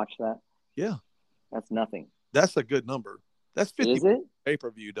 people watch that? Yeah. That's nothing. That's a good number. That's 50 Is it?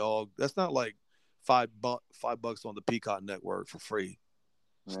 pay-per-view, dog. That's not like $5 on the Peacock network for free.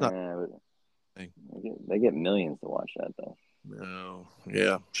 It's not. They get millions to watch that, though. No.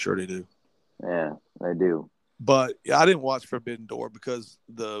 Yeah, sure they do. Yeah, they do. But I didn't watch Forbidden Door because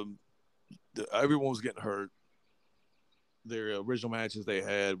the everyone was getting hurt. Their original matches they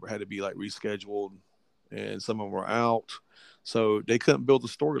had to be like rescheduled, and some of them were out, so they couldn't build the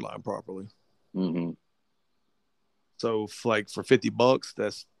storyline properly. Mm-hmm. So, for $50,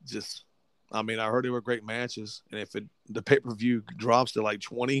 that's just. I mean, I heard they were great matches, and if the pay-per-view drops to like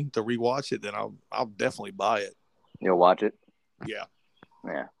 20 to rewatch it, then I'll definitely buy it. You'll watch it? Yeah.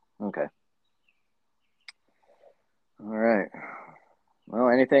 Yeah. Okay. All right. Well,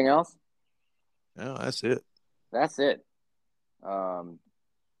 anything else? No, that's it. That's it.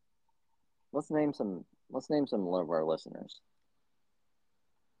 Let's name some of our listeners.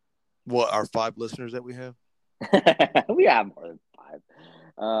 What, our 5 listeners that we have? We have more than 5.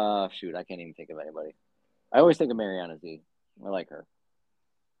 Shoot, I can't even think of anybody. I always think of Mariana Z. I like her.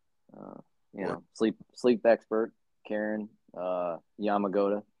 Sleep expert, Karen,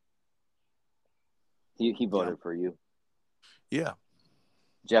 Yamagata. He voted for you. Yeah.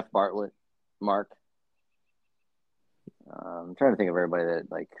 Jeff Bartlett, Mark. I'm trying to think of everybody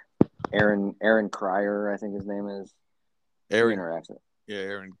that like Aaron Cryer, I think his name is. Aaron. Yeah,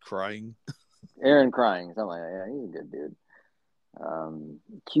 Aaron Crying. Aaron Crying, something like that. Yeah, he's a good dude.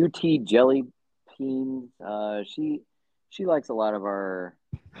 QT Jelly Peen. She likes a lot of our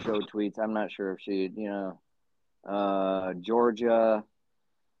show tweets. I'm not sure if she, Georgia,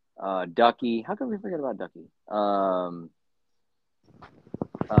 Ducky. How can we forget about Ducky?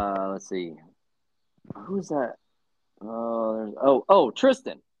 Let's see. Who's that?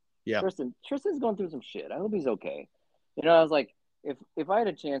 Tristan. Yeah. Tristan's going through some shit. I hope he's okay. I was like, if I had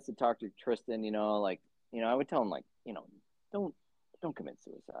a chance to talk to Tristan, I would tell him like, don't commit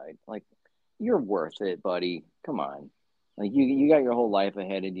suicide. Like, you're worth it, buddy. Come on. Like you got your whole life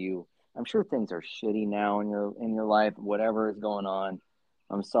ahead of you. I'm sure things are shitty now in your life, whatever is going on.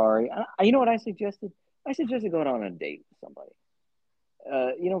 I'm sorry. You know what I suggested? I suggested going on a date with somebody.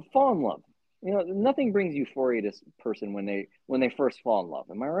 Fall in love. Nothing brings euphoria to this person when they first fall in love.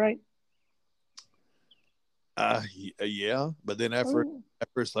 Am I right? Yeah, but then after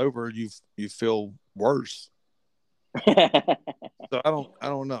it's over, you feel worse. So I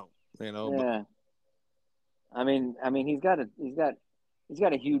don't know. Yeah. I mean, he's got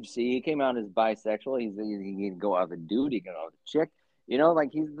a huge C. He came out as bisexual. He can go out with a dude. He can go out with a chick.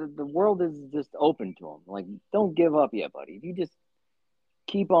 Like the world is just open to him. Like, don't give up yet, buddy. You just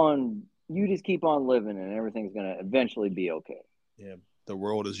keep on living, and everything's gonna eventually be okay. Yeah, the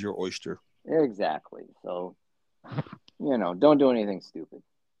world is your oyster. Exactly. So, don't do anything stupid.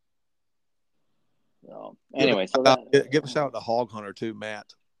 So anyway, give a shout out to Hog Hunter too,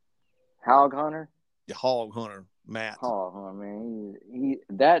 Matt. Hog Hunter. Yeah, Hog Hunter, Matt. Oh man,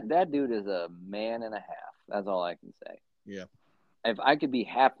 that dude is a man and a half. That's all I can say. Yeah. If I could be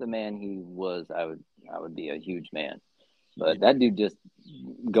half the man he was, I would be a huge man. But that dude just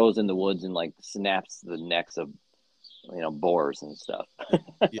goes in the woods and like snaps the necks of boars and stuff.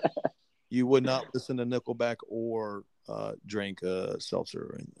 Yeah. You would not listen to Nickelback or drink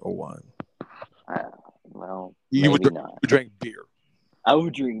seltzer or wine. Well, you maybe not. You drink beer. I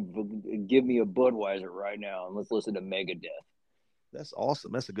would drink. Give me a Budweiser right now, and let's listen to Megadeth. That's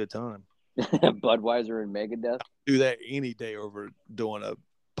awesome. That's a good time. Budweiser and Megadeth. Do that any day over doing a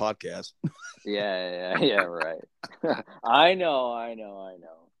podcast. Yeah, right. I know.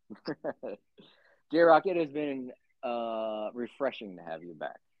 J-Rock, it has been refreshing to have you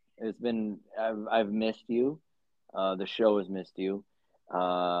back. It's been. I've missed you. The show has missed you.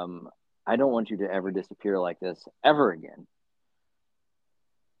 I don't want you to ever disappear like this ever again.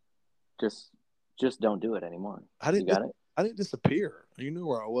 Just don't do it anymore. You got it? I didn't disappear. You knew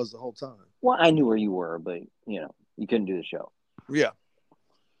where I was the whole time. Well, I knew where you were, but you couldn't do the show. Yeah.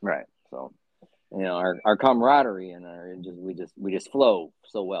 Right. So, our camaraderie and we just flow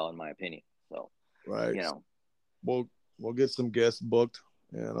so well, in my opinion. So, right. We'll get some guests booked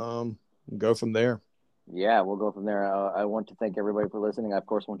and go from there. Yeah, we'll go from there. I want to thank everybody for listening. I, of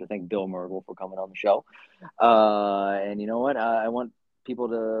course, want to thank Bill Mervil for coming on the show. And you know what? I want people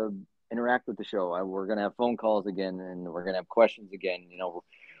to interact with the show. We're going to have phone calls again, and we're going to have questions again. You know,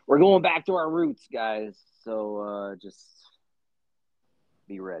 we're going back to our roots, guys. So just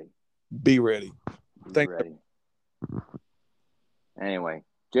be ready. Be ready. Be ready. Anyway,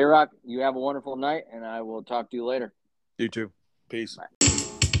 J-Rock, you have a wonderful night, and I will talk to you later. You too. Peace. Bye.